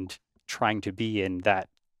 and trying to be in that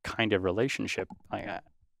kind of relationship. I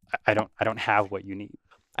don't have what you need.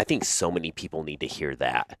 I think so many people need to hear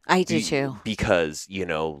that. I do too. Because,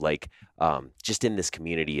 just in this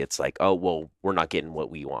community, it's like, oh, well, we're not getting what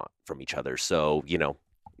we want from each other. So,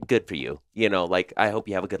 good for you. I hope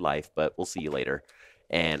you have a good life, but we'll see you later.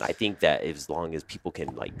 And I think that as long as people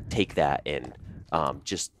can take that and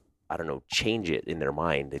change it in their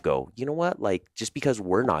mind to go, you know what, just because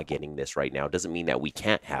we're not getting this right now doesn't mean that we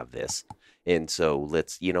can't have this. And so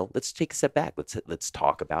let's take a step back. Let's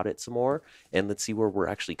talk about it some more, and let's see where we're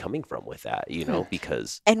actually coming from with that,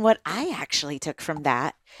 because. And what I actually took from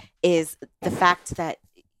that is the fact that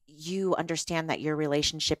you understand that your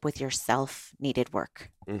relationship with yourself needed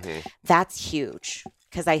work. That's huge,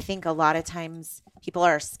 because I think a lot of times people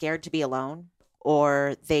are scared to be alone,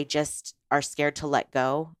 or they just are scared to let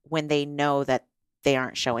go when they know that they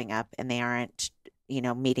aren't showing up and they aren't,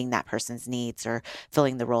 meeting that person's needs or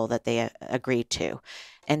filling the role that they agreed to.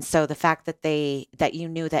 And so the fact that you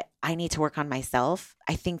knew that I need to work on myself,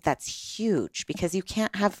 I think that's huge, because you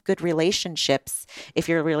can't have good relationships if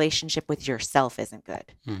your relationship with yourself isn't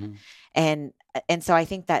good. Mm-hmm. And so I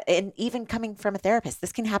think that, and even coming from a therapist,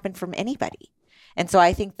 this can happen from anybody. And so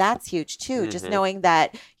I think that's huge too. Just knowing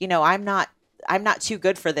that, I'm not too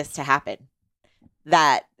good for this to happen.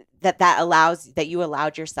 That you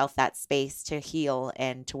allowed yourself that space to heal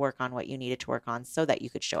and to work on what you needed to work on so that you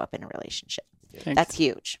could show up in a relationship. Thanks. That's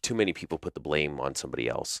huge. Too many people put the blame on somebody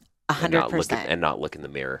else. 100%. And not look in the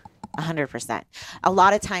mirror. 100%. A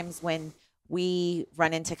lot of times when we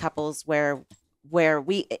run into couples where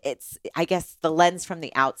I guess the lens from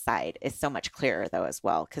the outside is so much clearer though as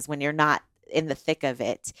well. Because when you're not in the thick of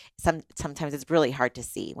it, sometimes it's really hard to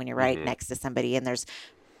see when you're right next to somebody and there's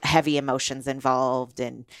heavy emotions involved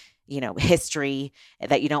and, history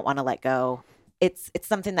that you don't want to let go. It's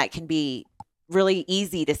something that can be really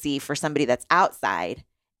easy to see for somebody that's outside,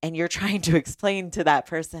 and you're trying to explain to that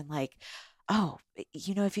person like, oh,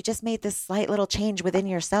 if you just made this slight little change within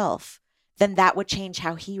yourself, then that would change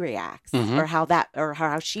how he reacts or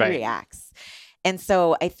how she reacts. And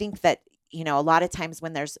so I think that, a lot of times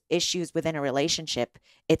when there's issues within a relationship,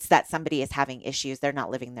 it's that somebody is having issues. They're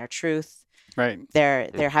not living their truth. Right.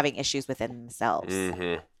 They're having issues within themselves.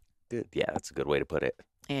 Mm-hmm. Good. Yeah, that's a good way to put it.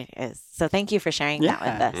 It is. So thank you for sharing that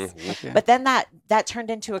with us. Mm-hmm. But then that turned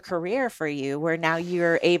into a career for you, where now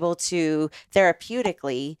you're able to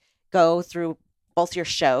therapeutically go through both your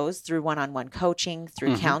shows, through one-on-one coaching,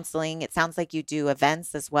 through counseling. It sounds like you do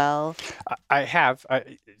events as well. I have.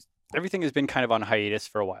 Everything has been kind of on hiatus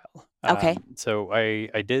for a while. Okay. So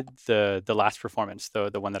I did the last performance, the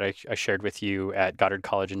one that I shared with you at Goddard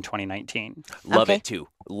College in 2019. Love it too.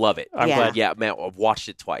 Love it. I'm glad. Yeah, man, I've watched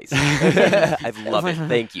it twice. I love it.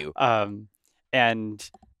 Thank you. And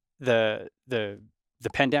the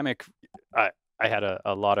pandemic, I had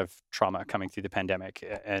a lot of trauma coming through the pandemic,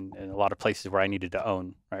 and a lot of places where I needed to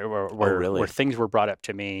own, right? Where things were brought up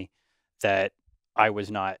to me that I was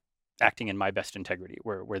not acting in my best integrity,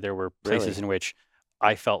 where there were places in which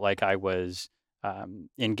I felt like I was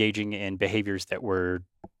engaging in behaviors that were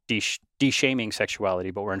de-shaming sexuality,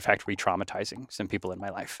 but were in fact re-traumatizing some people in my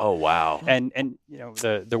life. Oh, wow. And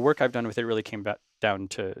the work I've done with it really came down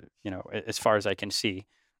to, as far as I can see,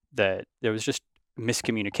 that there was just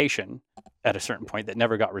miscommunication at a certain point that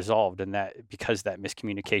never got resolved, and that because that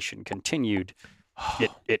miscommunication continued,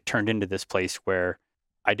 it turned into this place where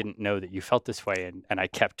I didn't know that you felt this way, and I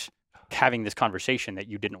kept having this conversation that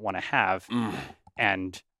you didn't want to have,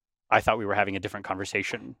 and I thought we were having a different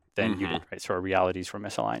conversation than you did, right? So our realities were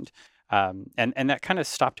misaligned, and that kind of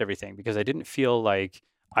stopped everything, because I didn't feel like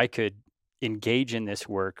I could engage in this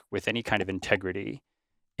work with any kind of integrity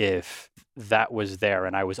if that was there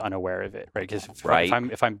and I was unaware of it, right? Because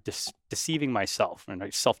if I'm deceiving myself,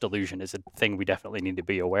 and self-delusion is a thing we definitely need to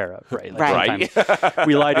be aware of, right? Like sometimes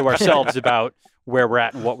we lie to ourselves about where we're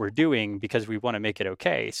at and what we're doing because we want to make it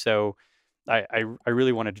okay. So I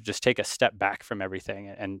really wanted to just take a step back from everything,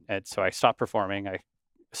 and so I stopped performing. I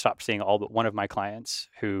stopped seeing all but one of my clients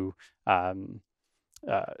who kind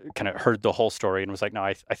of heard the whole story and was like, no,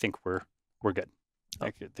 I think we're good.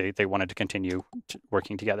 Like they wanted to continue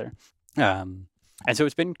working together. And so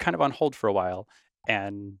it's been kind of on hold for a while.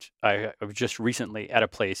 And I was just recently at a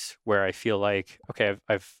place where I feel like, okay,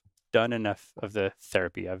 I've done enough of the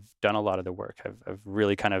therapy. I've done a lot of the work. I've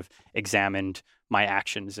really kind of examined my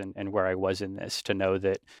actions and where I was in this to know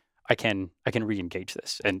that I can re-engage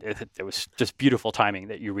this. And it was just beautiful timing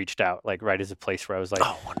that you reached out, like right as a place where I was like,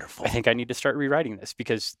 oh, wonderful. I think I need to start rewriting this,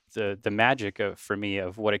 because the magic for me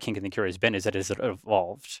of what a Kink and the Cure has been is that it has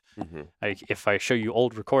evolved. Like if I show you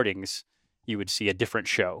old recordings, you would see a different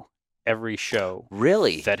show. Every show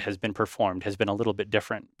that has been performed has been a little bit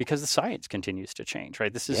different because the science continues to change,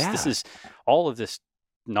 right? This is all of this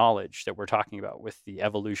knowledge that we're talking about with the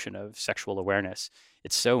evolution of sexual awareness.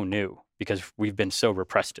 It's so new because we've been so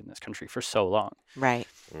repressed in this country for so long. Right.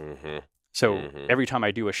 So every time I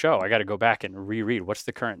do a show, I got to go back and reread what's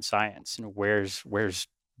the current science and where's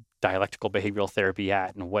dialectical behavioral therapy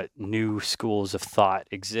at, and what new schools of thought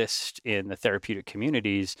exist in the therapeutic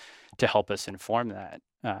communities to help us inform that.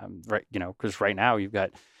 Right, because right now you've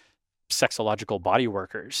got sexological body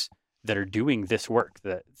workers that are doing this work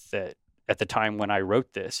that at the time when I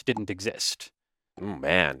wrote this didn't exist. Oh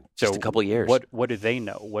man, just a couple of years. What do they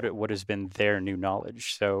know? What has been their new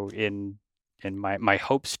knowledge? So in my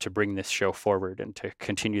hopes to bring this show forward and to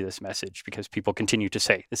continue this message, because people continue to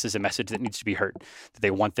say this is a message that needs to be heard, that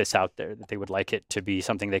they want this out there, that they would like it to be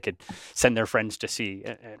something they could send their friends to see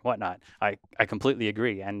and whatnot. I completely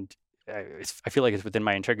agree. And I feel like it's within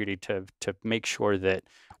my integrity to make sure that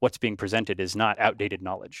what's being presented is not outdated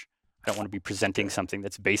knowledge. I don't want to be presenting something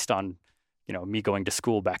that's based on, me going to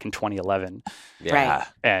school back in 2011, Yeah.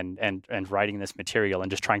 and writing this material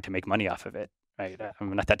and just trying to make money off of it. Right?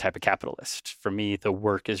 I'm not that type of capitalist. For me, the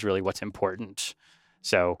work is really what's important.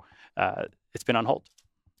 So it's been on hold.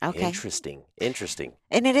 Okay. Interesting.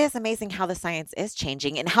 And it is amazing how the science is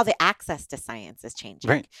changing and how the access to science is changing.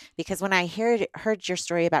 Right. Because when I heard your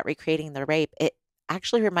story about recreating the rape, it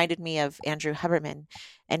actually reminded me of Andrew Huberman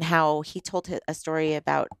and how he told a story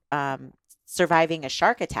about surviving a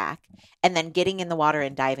shark attack and then getting in the water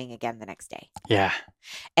and diving again the next day. Yeah.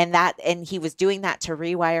 And he was doing that to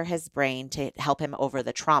rewire his brain to help him over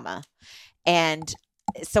the trauma. And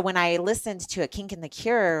so when I listened to A Kink and the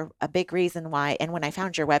Cure, a big reason why, and when I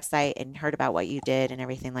found your website and heard about what you did and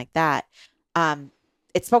everything like that,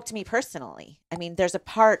 it spoke to me personally. I mean, there's a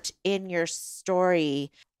part in your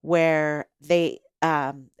story where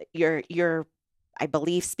you're, I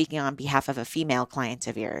believe, speaking on behalf of a female client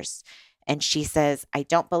of yours. And she says, I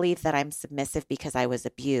don't believe that I'm submissive because I was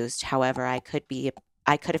abused. However, I could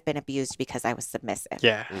have been abused because I was submissive.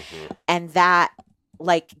 Yeah. Mm-hmm. And that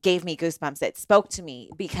gave me goosebumps. It spoke to me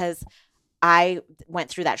because I went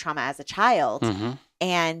through that trauma as a child, Mm-hmm.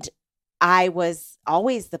 and I was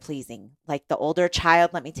always the pleasing, like the older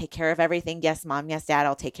child. Let me take care of everything. Yes, mom. Yes, dad.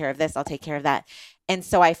 I'll take care of this. I'll take care of that. And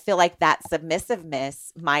so I feel like that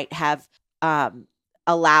submissiveness might have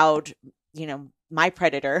allowed, my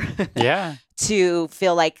predator Yeah. to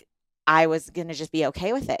feel like I was going to just be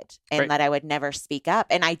okay with it and Right. that I would never speak up.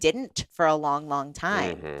 And I didn't for a long, long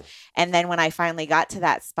time. Mm-hmm. And then when I finally got to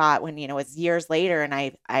that spot when, it was years later and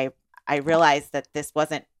I realized that this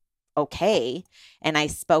wasn't okay and I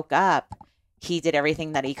spoke up, he did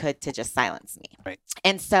everything that he could to just silence me. Right.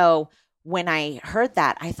 And so when I heard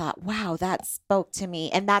that, I thought, wow, that spoke to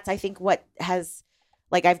me. And that's, I think, what has,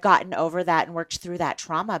 I've gotten over that and worked through that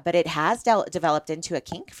trauma, but it has developed into a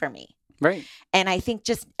kink for me. Right. And I think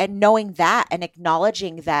and knowing that and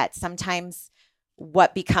acknowledging that sometimes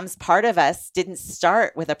what becomes part of us didn't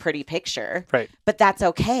start with a pretty picture, Right. but that's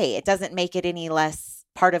okay. It doesn't make it any less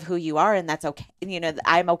part of who you are. And that's okay.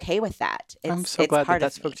 I'm okay with that. I'm so glad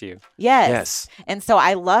that spoke to you. Yes. And so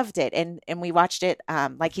I loved it. And we watched it,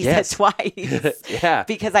 like you said, twice. Yeah.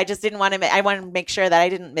 Because I just didn't want to, I wanted to make sure that I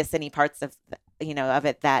didn't miss any parts of, of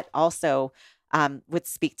it that also would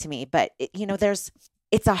speak to me. But,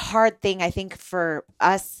 it's a hard thing, I think, for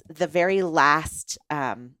us. The very last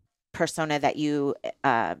persona that you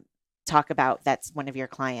talk about, that's one of your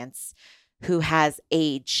clients who has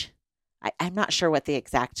age. I'm not sure what the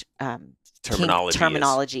exact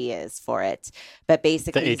terminology is for it, but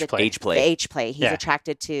basically age play. The age play. He's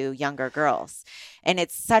attracted to younger girls. And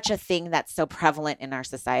it's such a thing that's so prevalent in our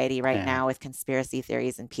society right now with conspiracy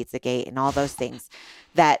theories and Pizzagate and all those things,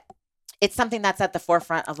 that it's something that's at the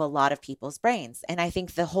forefront of a lot of people's brains. And I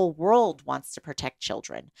think the whole world wants to protect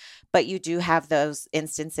children. But you do have those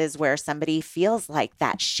instances where somebody feels like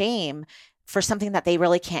that shame for something that they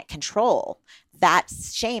really can't control. That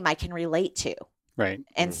shame I can relate to. Right.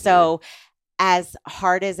 And so as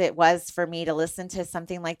hard as it was for me to listen to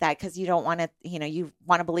something like that, because you don't want to, you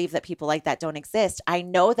want to believe that people like that don't exist. I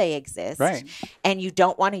know they exist. Right. And you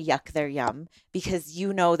don't want to yuck their yum because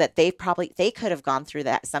you know that they could have gone through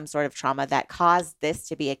some sort of trauma that caused this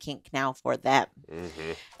to be a kink now for them.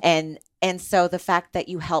 Mm-hmm. And so the fact that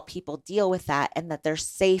you help people deal with that and that there's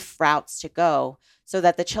safe routes to go so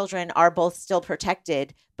that the children are both still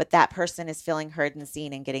protected, but that person is feeling heard and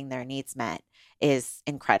seen and getting their needs met is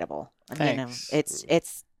incredible. Thanks.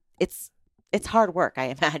 It's hard work, I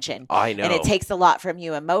imagine. I know. And it takes a lot from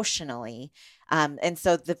you emotionally. And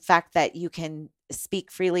so the fact that you can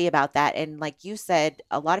speak freely about that. And like you said,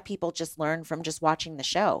 a lot of people just learn from just watching the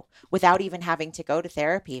show without even having to go to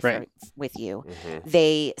therapy with you.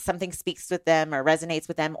 Mm-hmm. Something speaks with them or resonates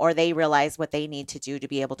with them, or they realize what they need to do to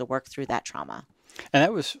be able to work through that trauma. And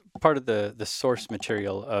that was part of the source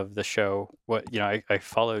material of the show. I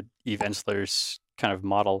followed Eve Ensler's kind of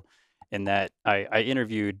model in that I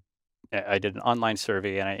did an online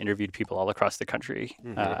survey and I interviewed people all across the country.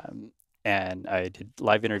 Mm-hmm. And I did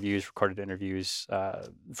live interviews, recorded interviews,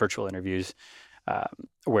 virtual interviews,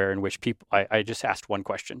 in which people, I just asked one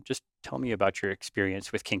question. Just tell me about your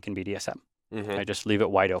experience with kink and BDSM. Mm-hmm. I just leave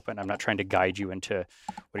it wide open. I'm not trying to guide you into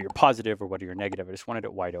what are your positive or what are your negative. I just wanted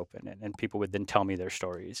it wide open. And people would then tell me their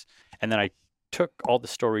stories. And then I took all the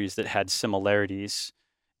stories that had similarities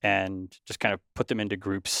and just kind of put them into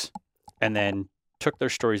groups and then took their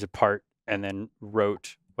stories apart and then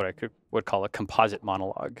wrote what I would call a composite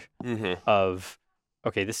monologue of,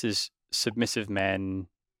 okay, this is submissive men,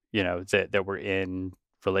 that were in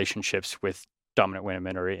relationships with dominant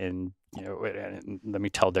women, or in, and let me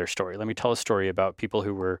tell their story. Let me tell a story about people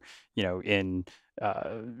who were, in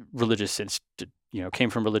came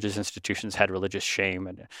from religious institutions, had religious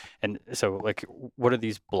shame, and so like, what are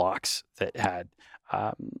these blocks that had,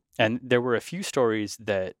 and there were a few stories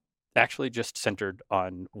that actually just centered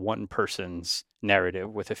on one person's narrative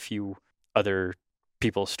with a few other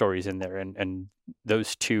people's stories in there, and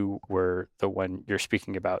those two were the one you're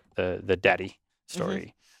speaking about, the daddy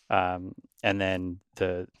story, and then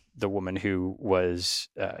the woman who was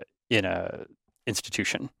in a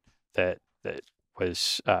institution that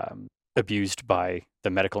was abused by the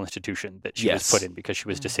medical institution that she was put in because she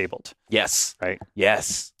was disabled. Yes. Right.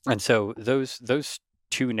 Yes. And so those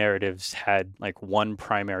two narratives had like one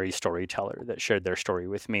primary storyteller that shared their story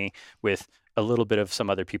with me, with a little bit of some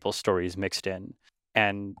other people's stories mixed in.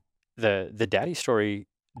 And the daddy story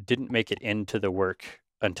didn't make it into the work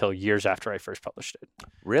until years after I first published it.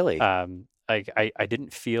 Really? I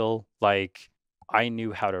didn't feel like I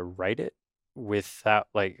knew how to write it without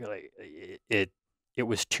it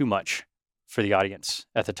was too much for the audience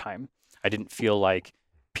at the time. I didn't feel like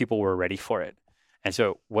people were ready for it. And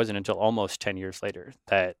so it wasn't until almost 10 years later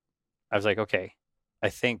that I was like, okay, I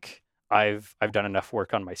think I've done enough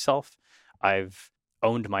work on myself. I've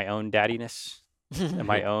owned my own daddiness and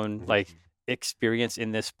my own like experience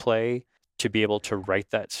in this play to be able to write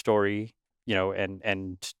that story,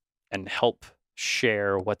 and help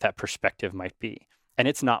share what that perspective might be. And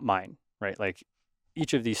it's not mine, right? Like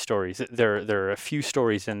each of these stories, there are a few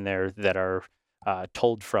stories in there that are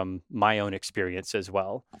told from my own experience as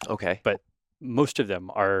well. Okay. But most of them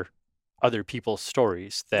are other people's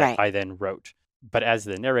stories that I then wrote. But as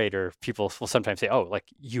the narrator, people will sometimes say, oh, like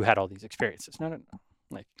you had all these experiences. No.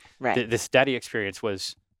 Like this daddy experience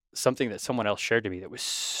was something that someone else shared to me that was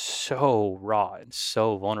so raw and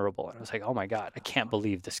so vulnerable. And I was like, oh my God, I can't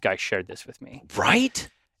believe this guy shared this with me. Right?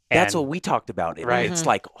 That's what we talked about. Right. It's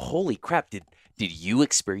like, holy crap, did you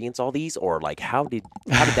experience all these, or like how did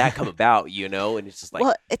that come about, And it's just like,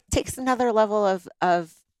 well, it takes another level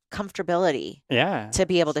of comfortability to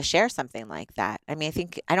be able to share something like that. I mean,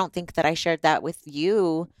 I don't think that I shared that with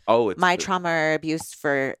you. My trauma or abuse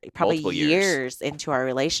for probably years into our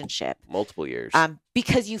relationship. Multiple years.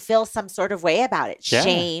 Because you feel some sort of way about it.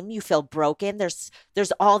 Shame, you feel broken. There's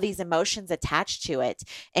all these emotions attached to it.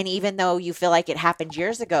 And even though you feel like it happened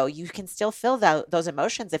years ago, you can still feel those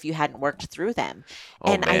emotions if you hadn't worked through them.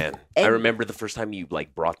 Oh, and man. I remember the first time you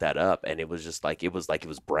like brought that up, and it was just like it was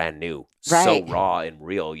brand new. So raw and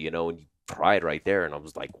real, and you cried right there, and I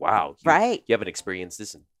was like, wow. You haven't experienced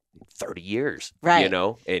this in 30 years. Right.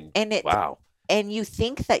 And wow. And you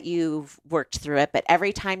think that you've worked through it, but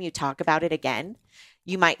every time you talk about it again,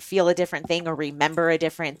 you might feel a different thing or remember a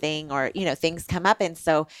different thing, or, things come up. And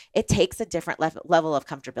so it takes a different level of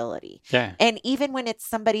comfortability. Yeah. And even when it's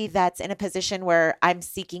somebody that's in a position where I'm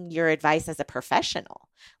seeking your advice as a professional,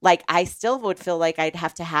 like I still would feel like I'd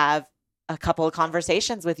have to have a couple of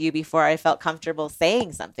conversations with you before I felt comfortable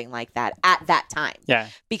saying something like that at that time. Yeah.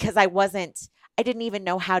 Because I didn't even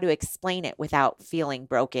know how to explain it without feeling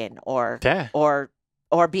broken or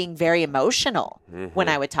being very emotional when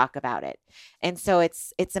I would talk about it. And so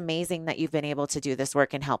it's amazing that you've been able to do this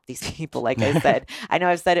work and help these people. Like I said, I know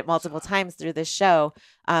I've said it multiple times through this show,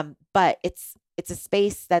 but it's a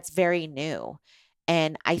space that's very new.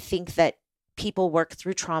 And I think that people work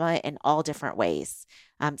through trauma in all different ways.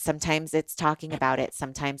 Sometimes it's talking about it.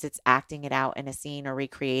 Sometimes it's acting it out in a scene or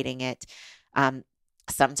recreating it.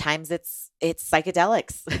 Sometimes it's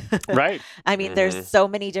psychedelics. Right. I mean, there's so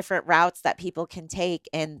many different routes that people can take,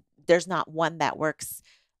 and there's not one that works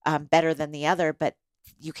better than the other, but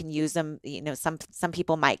you can use them. Some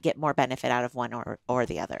people might get more benefit out of one or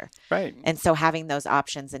the other. Right. And so having those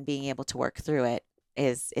options and being able to work through it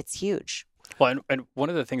it's huge. Well, and one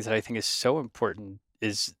of the things that I think is so important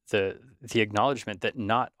is the acknowledgement that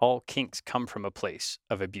not all kinks come from a place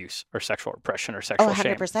of abuse or sexual repression or sexual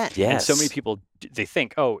 100%. shame. Yes. And so many people, they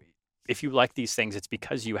think, oh, if you like these things, it's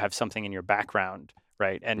because you have something in your background,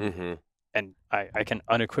 right? And and I can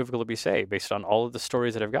unequivocally say, based on all of the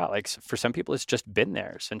stories that I've got, like for some people, it's just been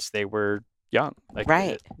there since they were young.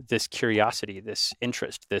 Like this curiosity, this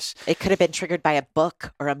interest, it could have been triggered by a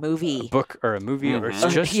book or a movie. Or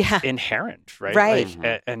it's just inherent, right? Right.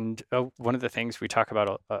 Like, and one of the things we talk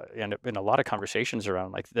about in a lot of conversations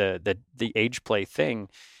around like the age play thing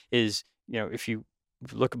is, if you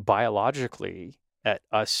look biologically at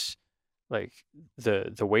us, like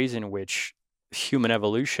the ways in which human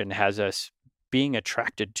evolution has us being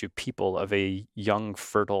attracted to people of a young,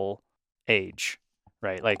 fertile age.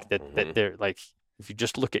 Right, like that they're like, if you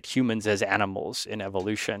just look at humans as animals in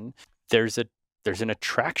evolution, there's a there's an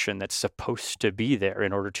attraction that's supposed to be there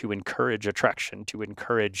in order to encourage attraction, to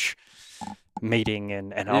encourage mating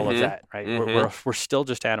and all of that, right? We're still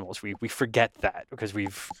just animals. We forget that because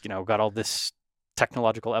we've, got all this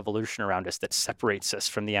technological evolution around us that separates us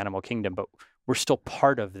from the animal kingdom, but we're still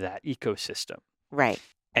part of that ecosystem. Right.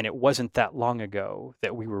 And it wasn't that long ago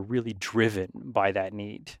that we were really driven by that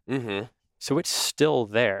need. So it's still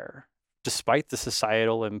there, despite the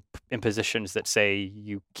societal impositions that say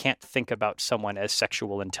you can't think about someone as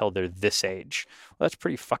sexual until they're this age. Well, that's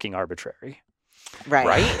pretty fucking arbitrary.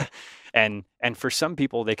 Right. And for some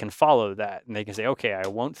people, they can follow that and they can say, okay, I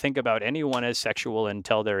won't think about anyone as sexual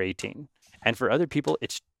until they're 18. And for other people,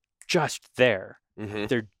 it's just there.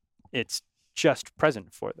 It's just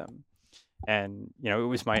present for them. And, it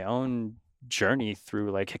was my own journey through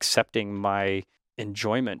like accepting my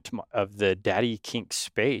enjoyment of the daddy kink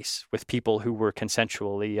space with people who were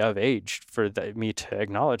consensually of age for me to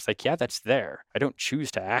acknowledge, like, yeah, that's there. I don't choose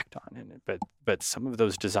to act on it, but some of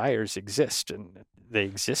those desires exist, and they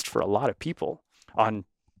exist for a lot of people on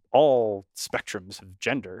all spectrums of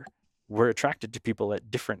gender. We're attracted to people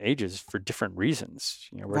at different ages for different reasons.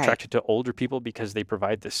 We're attracted to older people because they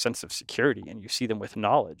provide this sense of security, and you see them with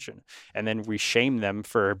knowledge, and then we shame them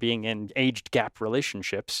for being in aged gap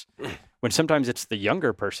relationships when sometimes it's the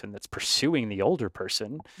younger person that's pursuing the older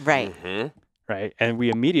person. Right. Right. And we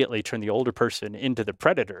immediately turn the older person into the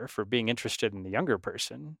predator for being interested in the younger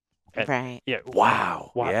person. Right. Yeah.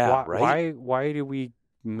 Wow. Why do we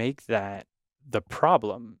make that the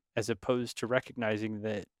problem as opposed to recognizing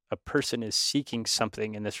that a person is seeking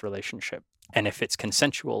something in this relationship? And if it's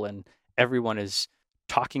consensual and everyone is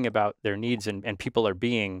talking about their needs and people are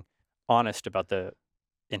being honest about the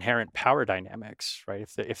inherent power dynamics, right?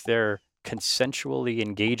 If they're consensually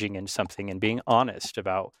engaging in something and being honest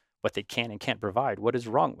about what they can and can't provide, what is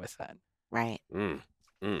wrong with that? Right. And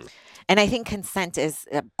I think consent is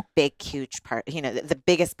a big, huge part, the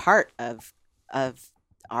biggest part of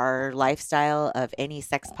our lifestyle, of any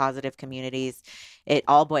sex positive communities. It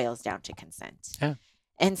all boils down to consent. Yeah.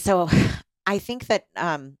 And so I think that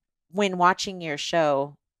when watching your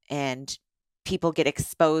show and people get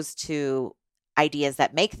exposed to ideas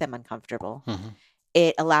that make them uncomfortable,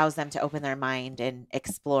 it allows them to open their mind and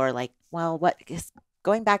explore, like, well, what is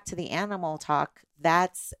going back to the animal talk?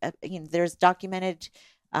 That's, there's documented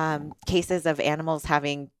cases of animals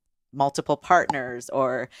having multiple partners,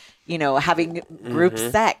 or having group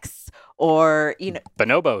sex, or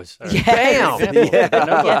bonobos.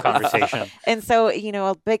 Bonobo conversation. And so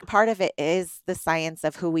a big part of it is the science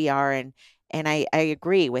of who we are, and I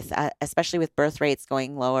agree with especially with birth rates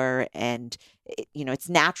going lower, and it's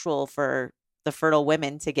natural for the fertile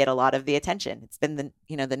women to get a lot of the attention. It's been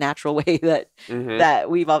the natural way that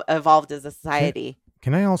we've evolved as a society.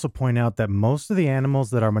 Can I also point out that most of the animals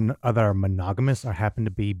that are monogamous happen to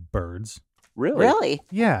be birds? Really?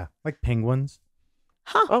 Yeah, like penguins.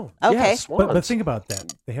 Huh. Oh, okay. Yeah, but think about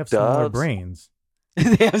that. They have smaller brains.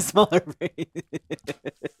 They have smaller brains.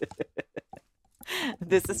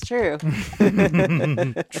 This is true.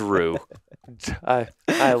 True. I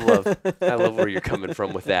love where you're coming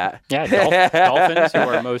from with that. Yeah, dolphins, who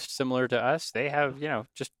are most similar to us, they have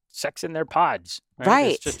just sex in their pods.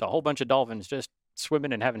 Right. It's just a whole bunch of dolphins just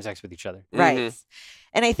swimming and having sex with each other. Right.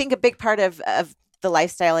 And I think a big part of the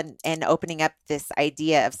lifestyle and opening up this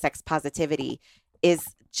idea of sex positivity is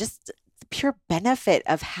just the pure benefit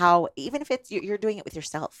of how, even if it's you're doing it with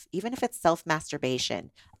yourself, even if it's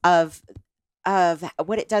self-masturbation, of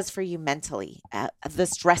what it does for you mentally, the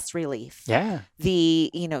stress relief,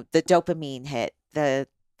 the the dopamine hit,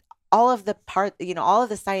 all of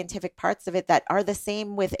the scientific parts of it that are the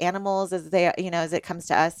same with animals as as it comes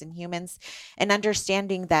to us and humans, and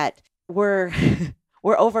understanding that we're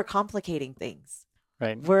overcomplicating things.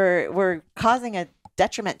 Right. We're causing a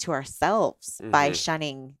detriment to ourselves by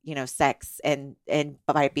shunning, sex and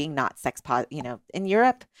by being not sex in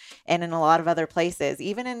Europe and in a lot of other places,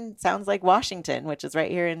 even in sounds like Washington, which is right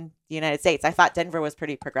here in the United States. I thought Denver was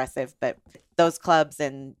pretty progressive, but those clubs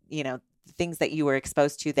and, things that you were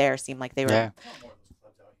exposed to there seem like they were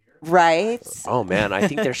right. Oh man, I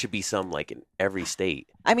think there should be some like in every state.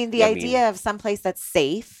 I mean, the idea of some place that's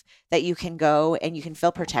safe, that you can go and you can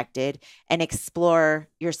feel protected and explore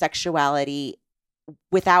your sexuality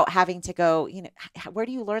without having to go, where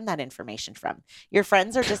do you learn that information from? Your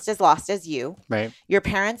friends are just as lost as you. Right. Your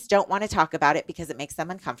parents don't want to talk about it because it makes them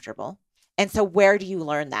uncomfortable. And so where do you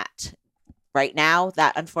learn that? Right now,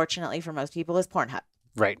 that unfortunately for most people is Pornhub.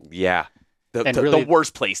 Right. Yeah. The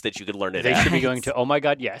worst place that you could learn it They at. should be going to Oh My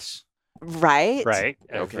God, Yes. Right. Right.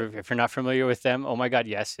 Okay. If you're not familiar with them, Oh My God,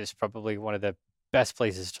 Yes is probably one of the best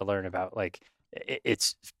places to learn about like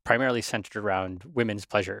it's primarily centered around women's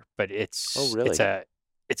pleasure, but Oh, really?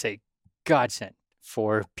 it's a godsend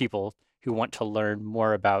for people who want to learn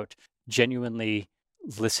more about genuinely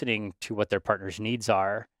listening to what their partner's needs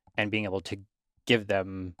are and being able to give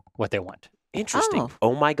them what they want. Interesting. Oh.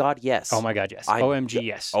 Oh my God, yes. Oh my God, yes. I- OMG,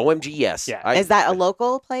 yes. OMG, yes. Yeah. Is that a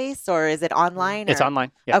local place or is it online? It's or-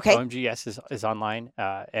 online. Yeah. Okay. OMGS is online,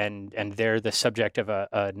 and they're the subject of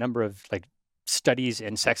a number of like studies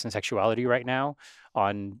in sex and sexuality right now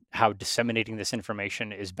on how disseminating this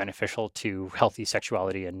information is beneficial to healthy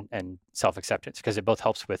sexuality and self-acceptance, because it both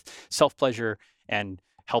helps with self-pleasure and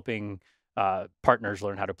helping partners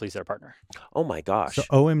learn how to please their partner. Oh my gosh. So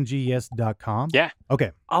omgyes.com? Yeah.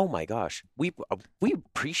 Okay. Oh my gosh. We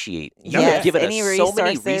appreciate you Yes, have given us any so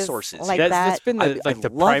many resources resources. like that's that. been I the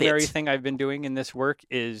love primary it. thing I've been doing in this work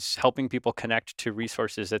is helping people connect to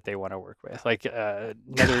resources that they want to work with. Like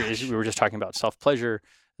another is we were just talking about self-pleasure.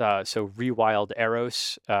 So Rewild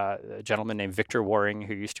Eros, a gentleman named Victor Waring,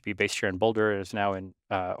 who used to be based here in Boulder and is now in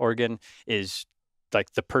Oregon, is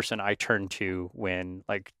like the person I turn to when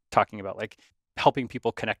like talking about like helping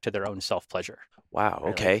people connect to their own self-pleasure. Wow.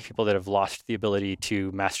 Right? Okay. Like people that have lost the ability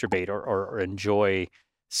to masturbate or enjoy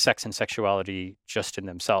sex and sexuality just in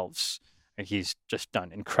themselves. And he's just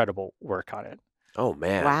done incredible work on it. Oh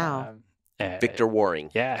man. Wow. Victor Waring.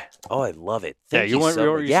 Yeah. Oh, I love it. Yeah. Thank You want so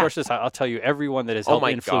your much. Yeah. resources? I'll tell you everyone that has Oh helped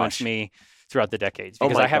my influence gosh. me throughout the decades, Oh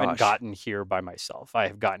because my I haven't gosh. gotten here by myself. I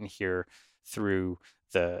have gotten here through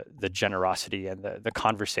the generosity and the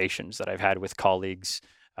conversations that I've had with colleagues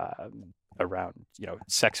around,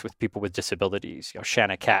 sex with people with disabilities.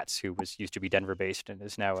 Shanna Katz, who used to be Denver based and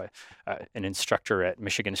is now an instructor at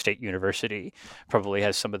Michigan State University, probably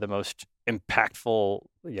has some of the most impactful,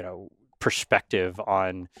 perspective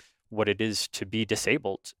on what it is to be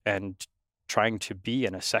disabled and trying to be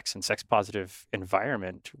in a sex and sex positive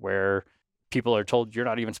environment where people are told you're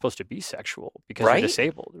not even supposed to be sexual because Right? you're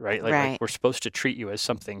disabled, right? Like Right. we're supposed to treat you as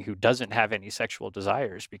something who doesn't have any sexual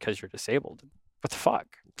desires because you're disabled. What the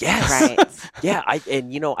fuck? Yes. Right. Yeah. I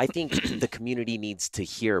think the community needs to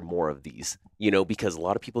hear more of these, because a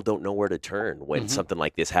lot of people don't know where to turn when Mhm. something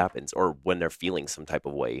like this happens or when they're feeling some type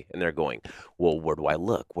of way and they're going, well, where do I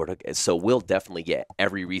look? So we'll definitely get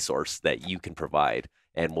every resource that you can provide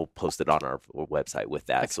and we'll post it on our website with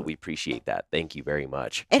that. Excellent. So we appreciate that. Thank you very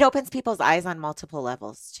much. It opens people's eyes on multiple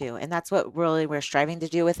levels too. And that's what really we're striving to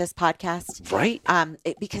do with this podcast. Right?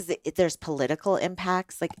 Because there's political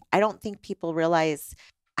impacts. Like, I don't think people realize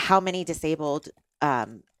how many disabled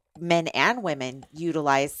men and women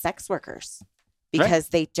utilize sex workers because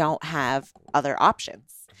they don't have other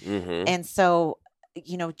options. Mm-hmm. And so,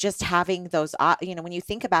 just having those, when you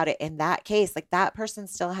think about it in that case, like that person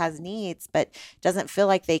still has needs, but doesn't feel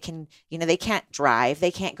like they can, they can't drive, they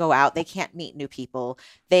can't go out, they can't meet new people.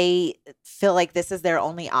 They feel like this is their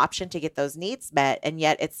only option to get those needs met. And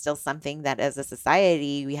yet it's still something that as a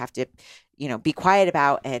society, we have to, be quiet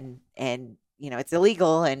about and it's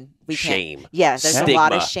illegal and we can't. Shame. Yeah, there's a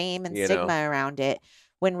lot of Stigma, shame and you stigma know? around it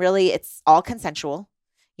when really it's all consensual.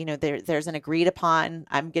 There's an agreed upon,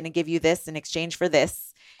 I'm going to give you this in exchange for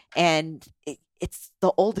this. And it's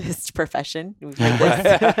the oldest profession. We've heard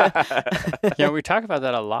this. Yeah, we talk about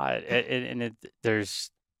that a lot. And there's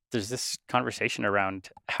this conversation around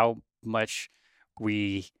how much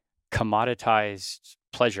we commoditized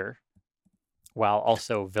pleasure while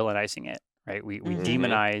also villainizing it, right? We Mhm.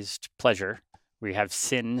 demonized pleasure. We have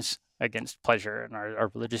sins against pleasure, and our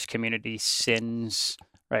religious community sins,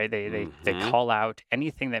 right? They Mhm. call out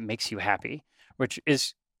anything that makes you happy, which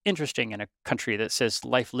is interesting in a country that says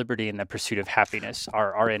life, liberty, and the pursuit of happiness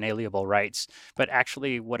are inalienable rights. But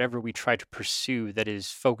actually, whatever we try to pursue that is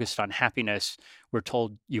focused on happiness, we're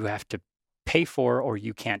told you have to pay for or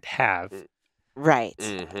you can't have, Right.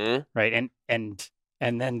 Mm-hmm. right?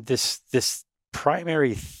 And then this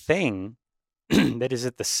primary thing that is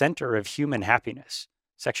at the center of human happiness,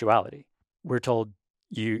 sexuality, we're told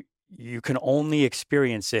you can only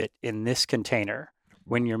experience it in this container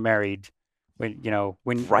when you're married, when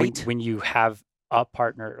Right. when you have a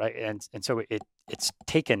partner, right? And so it's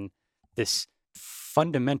taken this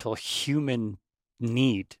fundamental human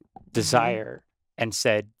need, desire, and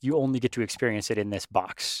said you only get to experience it in this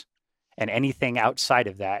box, and anything outside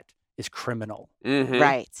of that is criminal. Mm-hmm.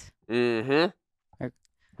 Right. Mm-hmm.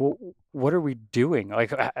 Well, what are we doing?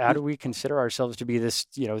 Like, how do we consider ourselves to be this,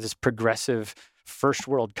 this progressive first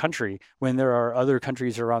world country when there are other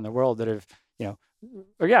countries around the world that have,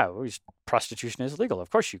 prostitution is legal. Of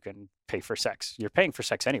course you can pay for sex. You're paying for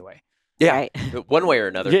sex anyway. Yeah. Right. One way or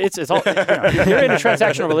another. Yeah, it's all, you're in a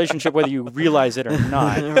transactional relationship whether you realize it or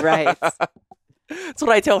not. Right. That's what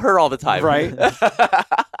I tell her all the time. Right.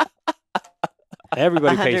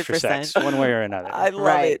 Everybody pays for 100%. sex one way or another. I love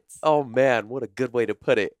Right. it. Oh man, what a good way to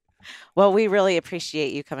put it. Well, we really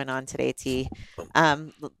appreciate you coming on today, T.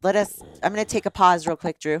 I'm going to take a pause real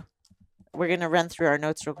quick, Drew. We're going to run through our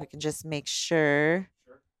notes real quick and just make sure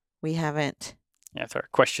we haven't. Yeah, if there are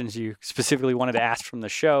questions you specifically wanted to ask from the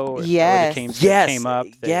show, or Yes. that came Yes, up,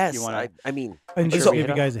 that yes. you want to. I mean, And sure just to we give hit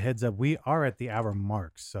you on. guys a heads up, we are at the hour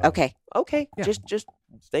mark. So Okay. okay, Yeah. just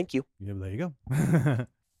thank you. Yeah, there you go.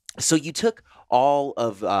 So you took all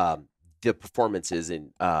of the performances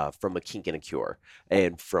in from a Kink and a Cure,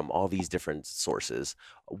 and from all these different sources.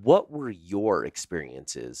 What were your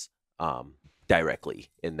experiences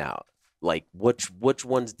directly in that? Like, which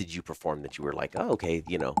ones did you perform that you were like, oh, okay,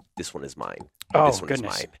 this one is mine. Oh, this one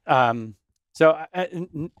goodness. is mine. So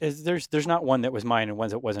there's not one that was mine and one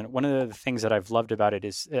that wasn't. One of the things that I've loved about it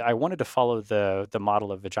is I wanted to follow the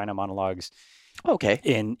model of vagina monologues Okay.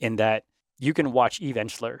 in that you can watch Eve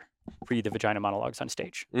Ensler read the vagina monologues on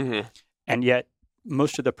stage. Mm-hmm. And yet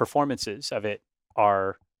most of the performances of it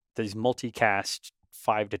are these multicast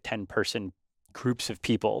 5 to 10 person groups of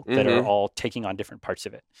people that are all taking on different parts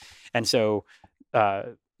of it. And so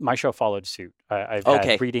my show followed suit. I've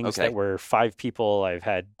had readings that were 5 people. I've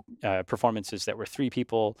had performances that were 3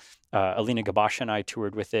 people. Alina Gabash and I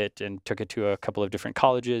toured with it and took it to a couple of different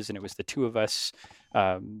colleges, and it was the 2 of us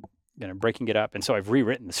breaking it up. And so I've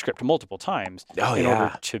rewritten the script multiple times in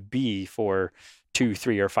order to be for 2,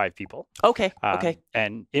 3, or 5 people. Okay. Okay.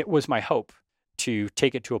 And it was my hope to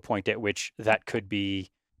take it to a point at which that could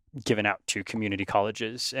be given out to community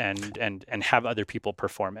colleges and have other people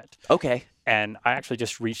perform it. Okay. And I actually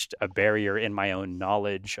just reached a barrier in my own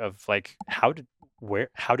knowledge of like how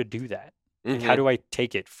to do that. Like, how do I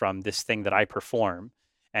take it from this thing that I perform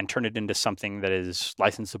and turn it into something that is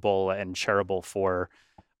licensable and shareable for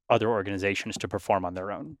other organizations to perform on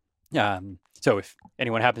their own? So if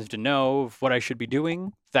anyone happens to know what I should be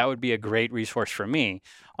doing, that would be a great resource for me.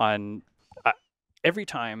 On every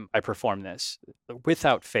time I perform this,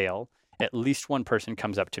 without fail, at least one person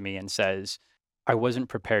comes up to me and says, I wasn't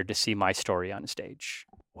prepared to see my story on stage.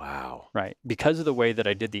 Wow. Right. Because of the way that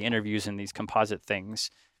I did the interviews and these composite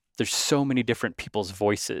things, there's so many different people's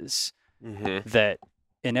voices that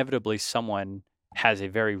inevitably someone has a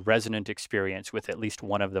very resonant experience with at least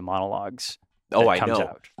one of the monologues. Oh, I comes know.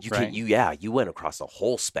 Out, You went across the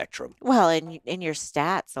whole spectrum. Well, and your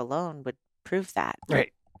stats alone would prove that.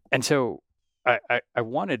 Right. And so I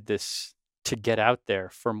wanted this to get out there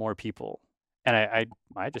for more people. And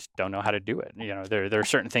I just don't know how to do it. There are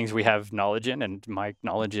certain things we have knowledge in, and my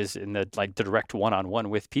knowledge is in the direct one-on-one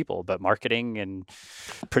with people. But marketing and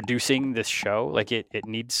producing this show, like it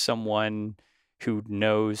needs someone who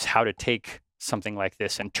knows how to take something like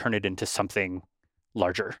this and turn it into something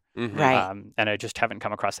larger. Right. And I just haven't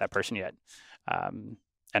come across that person yet. And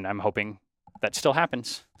I'm hoping that still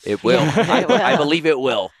happens. It will. It will. I believe it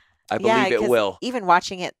will. I believe it 'cause will. Even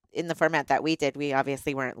watching it in the format that we did, we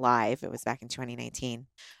obviously weren't live. It was back in 2019.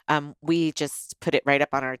 We just put it right up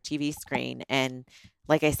on our TV screen, and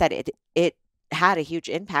like I said, it had a huge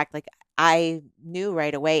impact. Like I knew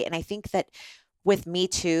right away, and I think that with Me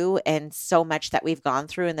Too and so much that we've gone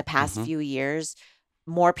through in the past few years,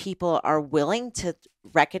 more people are willing to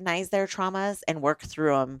recognize their traumas and work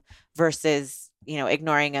through them versus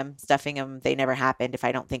ignoring them, stuffing them. They never happened if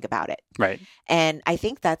I don't think about it. Right. And I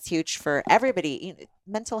think that's huge for everybody.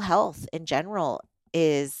 Mental health in general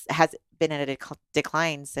has been at a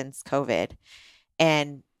decline since COVID.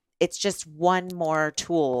 And it's just one more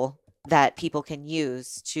tool that people can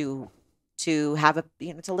use to have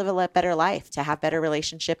to live a better life, to have better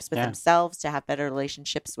relationships with themselves, to have better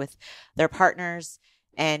relationships with their partners,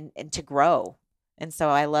 and to grow. And so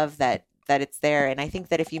I love that it's there. And I think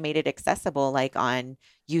that if you made it accessible, like on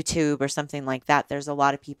YouTube or something like that, there's a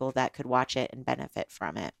lot of people that could watch it and benefit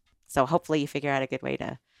from it. So hopefully you figure out a good way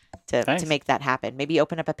to make that happen. Maybe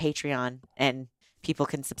open up a Patreon and people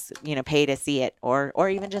can pay to see it, or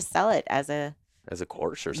even just sell it as a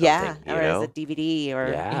course or something. As a DVD, or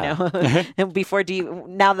and before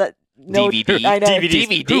now that DVD. I know.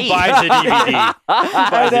 DVD. Who buys a DVD?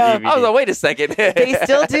 I was like, wait a second. They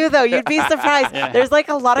still do, though. You'd be surprised. Yeah. There's like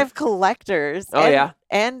a lot of collectors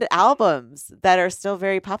and albums that are still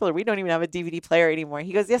very popular. We don't even have a DVD player anymore.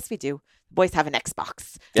 He goes, yes, we do. Boys have an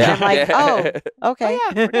Xbox. Yeah. And I'm like, oh, okay.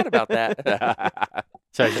 Oh, yeah, forgot about that.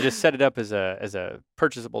 So you just set it up as a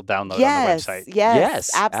purchasable download Yes, on the website. yes,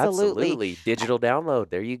 absolutely. Digital download.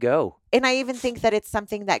 There you go. And I even think that it's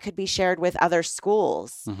something that could be shared with other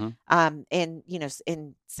schools, Mm-hmm.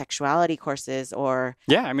 in sexuality courses or.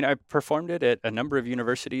 Yeah, I mean, I performed it at a number of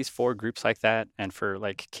universities for groups like that, and for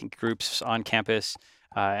like kink groups on campus.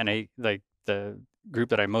 And I like group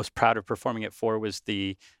that I'm most proud of performing it for was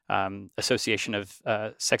the Association of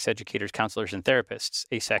Sex Educators, Counselors, and Therapists.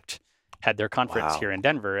 ASECT had their conference Wow. here in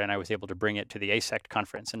Denver, and I was able to bring it to the ASECT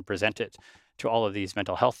conference and present it to all of these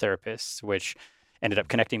mental health therapists, which ended up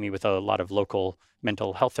connecting me with a lot of local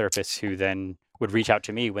mental health therapists who then would reach out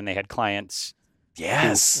to me when they had clients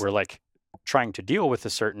Yes. who were like trying to deal with a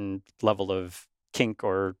certain level of kink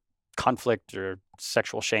or conflict or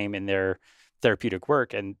sexual shame in their therapeutic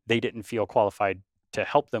work, and they didn't feel qualified to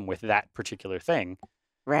help them with that particular thing.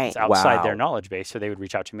 Right. It's outside Wow. their knowledge base, so they would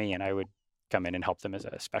reach out to me and I would come in and help them as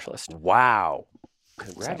a specialist. Wow.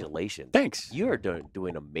 Congratulations. Thanks. You are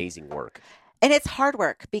doing amazing work. And it's hard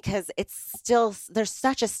work because it's still, there's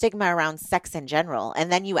such a stigma around sex in general.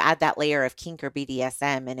 And then you add that layer of kink or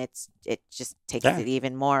BDSM and it just takes Yeah. it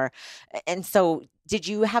even more. And so did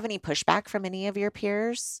you have any pushback from any of your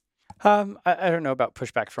peers? I don't know about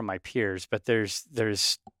pushback from my peers, but there's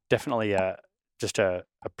definitely just a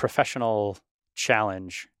professional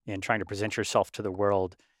challenge in trying to present yourself to the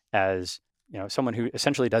world as, you know, someone who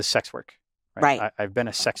essentially does sex work. Right. I've been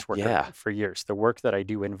a sex worker Yeah. for years. The work that I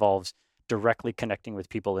do involves directly connecting with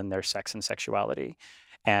people in their sex and sexuality,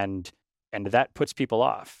 and that puts people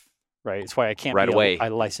off. Right. It's why I can't Right be away. a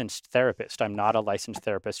licensed therapist. I'm not a licensed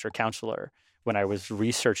therapist or counselor. When I was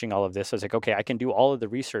researching all of this, I was like, okay, I can do all of the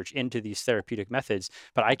research into these therapeutic methods,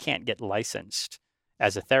 but I can't get licensed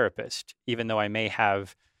as a therapist, even though I may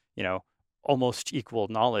have, you know, almost equal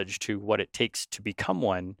knowledge to what it takes to become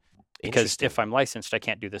one. Because Interesting. if I'm licensed, I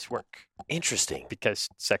can't do this work Interesting. because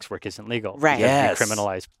sex work isn't legal. Right. Because Yes. we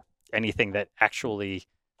criminalize anything that actually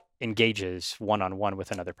engages one-on-one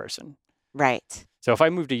with another person. Right. So if I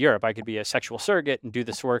moved to Europe, I could be a sexual surrogate and do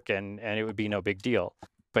this work and it would be no big deal.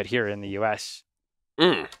 But here in the US,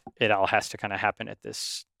 Mm. it all has to kind of happen at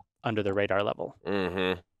this under the radar level.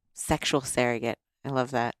 Mm-hmm. Sexual surrogate. I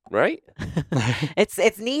love that. Right? It's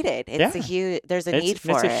needed. It's a Yeah. huge, there's a need It's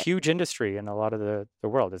for a it. huge industry in a lot of the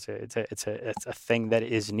world. It's a thing that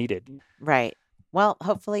is needed. Right. Well,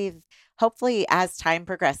 hopefully as time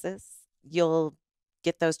progresses, you'll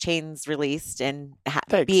get those chains released and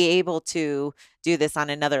Thanks. be able to do this on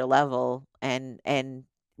another level and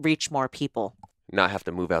reach more people. Not have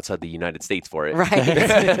to move outside the United States for it.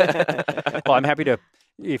 Right. Well, I'm happy to,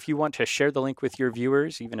 if you want to share the link with your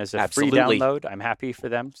viewers, even as a Absolutely. free download, I'm happy for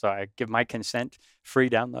them. So I give my consent, free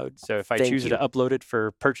download. So if I Thank choose you. to upload it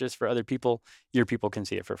for purchase for other people, your people can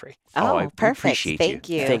see it for free. Oh, I perfect. appreciate Thank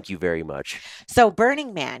you. Thank you very much. So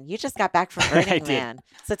Burning Man, you just got back from I Burning did. Man.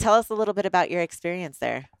 So tell us a little bit about your experience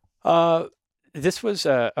there. This was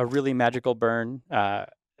a really magical burn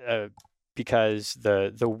because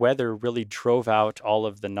the weather really drove out all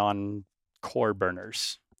of the non-core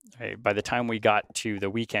burners. Right? By the time we got to the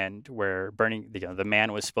weekend where burning, the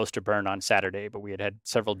man was supposed to burn on Saturday, but we had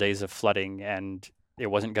several days of flooding and it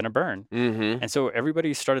wasn't going to burn. Mm-hmm. And so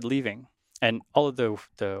everybody started leaving. And all of the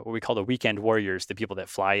what we call the weekend warriors, the people that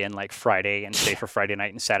fly in like Friday and stay for Friday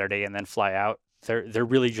night and Saturday and then fly out, they're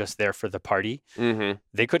really just there for the party. Mm-hmm.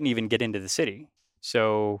 They couldn't even get into the city.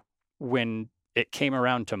 So when it came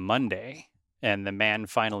around to Monday and the man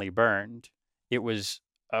finally burned, it was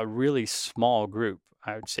a really small group.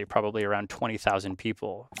 I would say probably around 20,000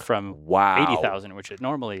 people from Wow. 80,000, which it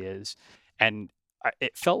normally is. And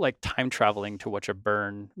it felt like time traveling to what a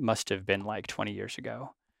burn must have been like 20 years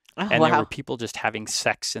ago. Oh, And there wow. were people just having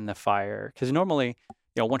sex in the fire. Because normally,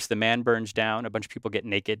 once the man burns down, a bunch of people get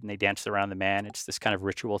naked and they dance around the man. It's this kind of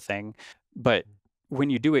ritual thing. But when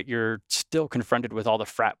you do it, you're still confronted with all the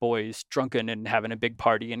frat boys drunken and having a big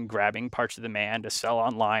party and grabbing parts of the man to sell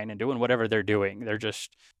online and doing whatever they're doing. They're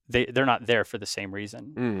just, they're not there for the same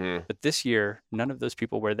reason. Mm-hmm. But this year, none of those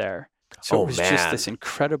people were there. So it was just this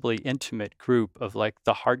incredibly intimate group of like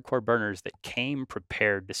the hardcore burners that came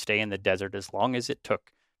prepared to stay in the desert as long as it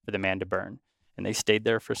took for the man to burn. And they stayed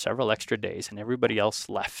there for several extra days and everybody else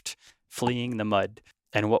left, fleeing the mud.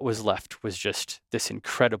 And what was left was just this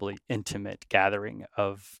incredibly intimate gathering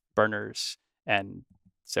of burners. And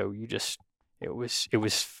so it was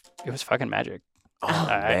fucking magic. Oh,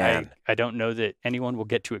 man. I don't know that anyone will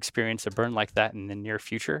get to experience a burn like that in the near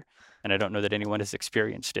future. And I don't know that anyone has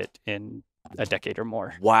experienced it in a decade or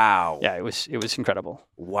more. Wow. Yeah, it was incredible.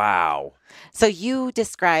 Wow. So you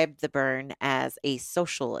described the burn as a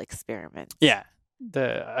social experiment. Yeah.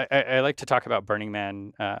 I like to talk about Burning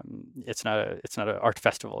Man. It's not an art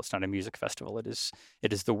festival. It's not a music festival. It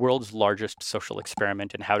is the world's largest social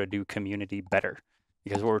experiment in how to do community better.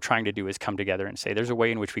 Because what we're trying to do is come together and say, there's a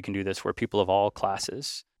way in which we can do this where people of all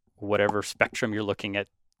classes, whatever spectrum you're looking at,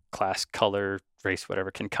 class, color, race, whatever,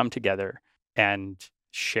 can come together and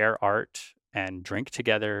share art, and drink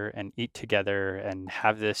together and eat together and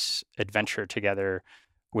have this adventure together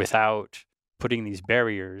without putting these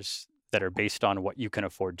barriers that are based on what you can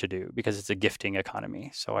afford to do, because it's a gifting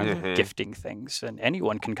economy. So I'm gifting things, and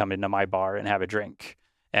anyone can come into my bar and have a drink.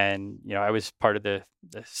 And, I was part of the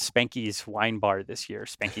Spanky's wine bar this year.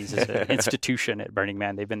 Spanky's is an institution at Burning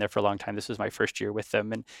Man. They've been there for a long time. This was my first year with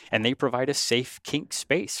them. And they provide a safe kink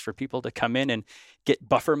space for people to come in and get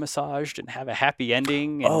buffer massaged and have a happy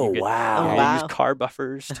ending. And you use car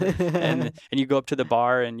buffers. And you go up to the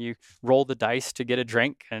bar and you roll the dice to get a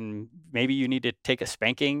drink. And maybe you need to take a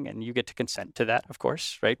spanking, and you get to consent to that, of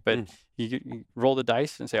course, right? But you roll the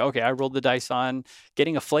dice and say, okay, I rolled the dice on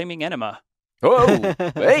getting a flaming enema. Oh,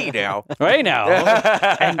 hey now.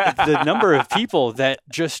 And the number of people that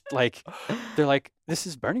just they're like, this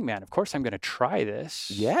is Burning Man. Of course I'm going to try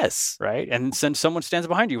this. Yes. Right. And then someone stands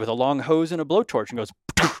behind you with a long hose and a blowtorch and goes,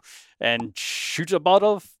 and shoots a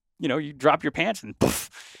bottle of, you drop your pants and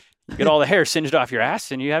poof, you get all the hair singed off your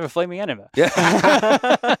ass and you have a flaming enema.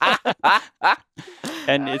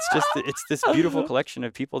 And it's this beautiful collection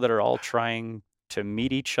of people that are all trying to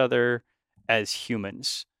meet each other as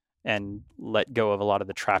humans and let go of a lot of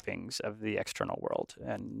the trappings of the external world.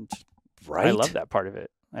 And I love that part of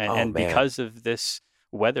it. And because of this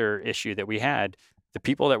weather issue that we had, the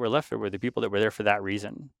people that were left there were the people that were there for that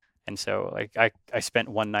reason. And so I spent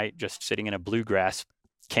one night just sitting in a bluegrass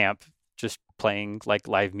camp, just playing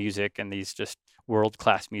live music, and these just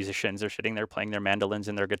world-class musicians are sitting there playing their mandolins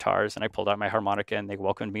and their guitars, and I pulled out my harmonica and they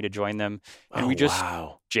welcomed me to join them. And we just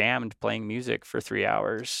jammed playing music for 3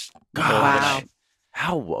 hours. Gosh.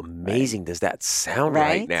 How amazing does that sound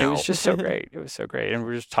right now? It was just so great. It was so great. And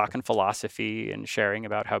we were just talking philosophy and sharing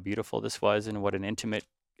about how beautiful this was and what an intimate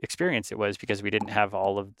experience it was, because we didn't have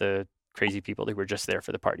all of the crazy people who were just there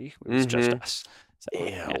for the party. It was just us.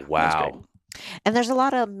 So, wow. And there's a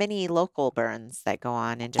lot of mini local burns that go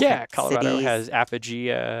on in different cities. Colorado has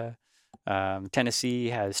Apogea.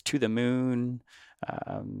 Tennessee has To the Moon.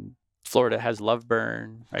 Florida has Love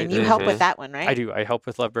Burn. Right? And you help with that one, right? I do. I help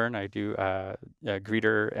with Love Burn. I do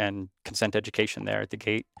greeter and consent education there at the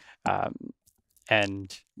gate.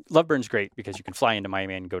 And Love Burn's great because you can fly into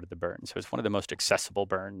Miami and go to the burn. So it's one of the most accessible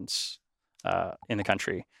burns in the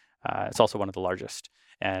country. It's also one of the largest.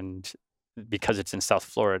 And because it's in South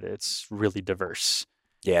Florida, it's really diverse.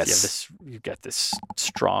 Yes. You've got this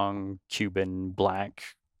strong Cuban Black,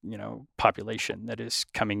 population that is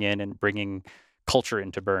coming in and bringing culture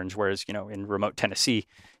into burns, whereas in remote Tennessee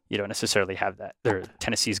you don't necessarily have that.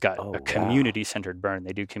 Tennessee's got a community-centered burn.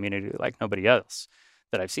 They do community like nobody else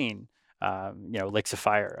that I've seen. Lakes of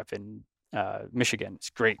Fire up in Michigan, it's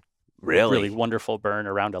great, really wonderful burn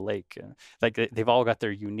around a lake. They've all got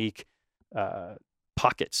their unique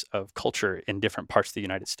pockets of culture in different parts of the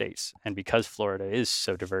United States, and because Florida is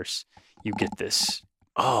so diverse, you get this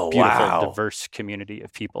beautiful, diverse community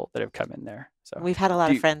of people that have come in there. So we've had a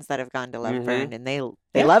lot of friends that have gone to Love Burn, and they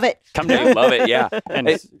love it. Come to love it, yeah. And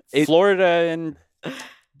Florida in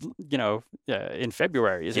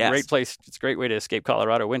February is a great place. It's a great way to escape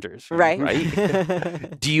Colorado winters.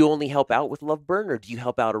 Right. Do you only help out with Love Burn, or do you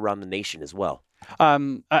help out around the nation as well?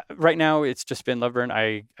 Right now, it's just been Love Burn.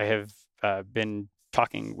 I have been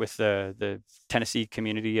talking with the Tennessee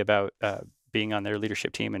community about being on their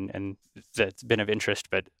leadership team, and that's been of interest.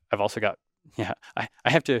 But I've also got, I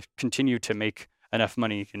have to continue to make enough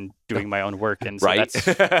money in doing my own work. And so that's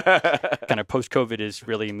kind of post-COVID is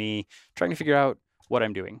really me trying to figure out what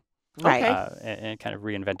I'm doing. Right. And kind of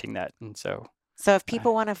reinventing that. And so if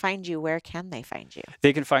people want to find you, where can they find you?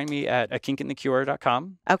 They can find me at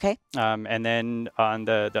kinkandthecure.com. Okay. And then on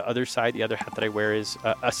the other side, the other hat that I wear is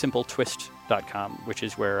asimpletwist.com, which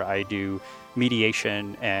is where I do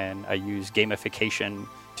mediation and I use gamification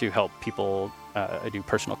to help people. I do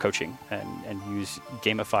personal coaching and use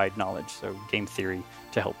gamified knowledge, so game theory,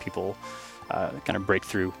 to help people kind of break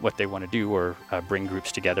through what they want to do, or bring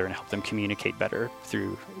groups together and help them communicate better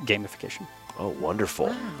through gamification. Oh, wonderful.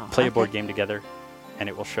 Wow. Play a board game together, and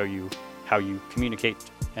it will show you how you communicate,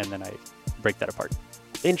 and then I break that apart.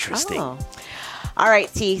 Interesting. Oh. All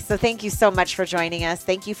right, T. So thank you so much for joining us.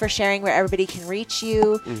 Thank you for sharing where everybody can reach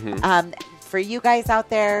you. For you guys out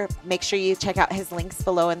there, make sure you check out his links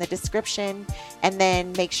below in the description, and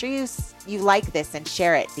then make sure you like this and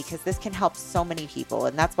share it, because this can help so many people,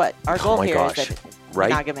 and that's what our goal here is at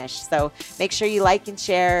Monogamish. So make sure you like and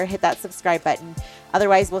share, hit that subscribe button.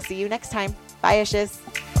 Otherwise, we'll see you next time. Bye, Ishes.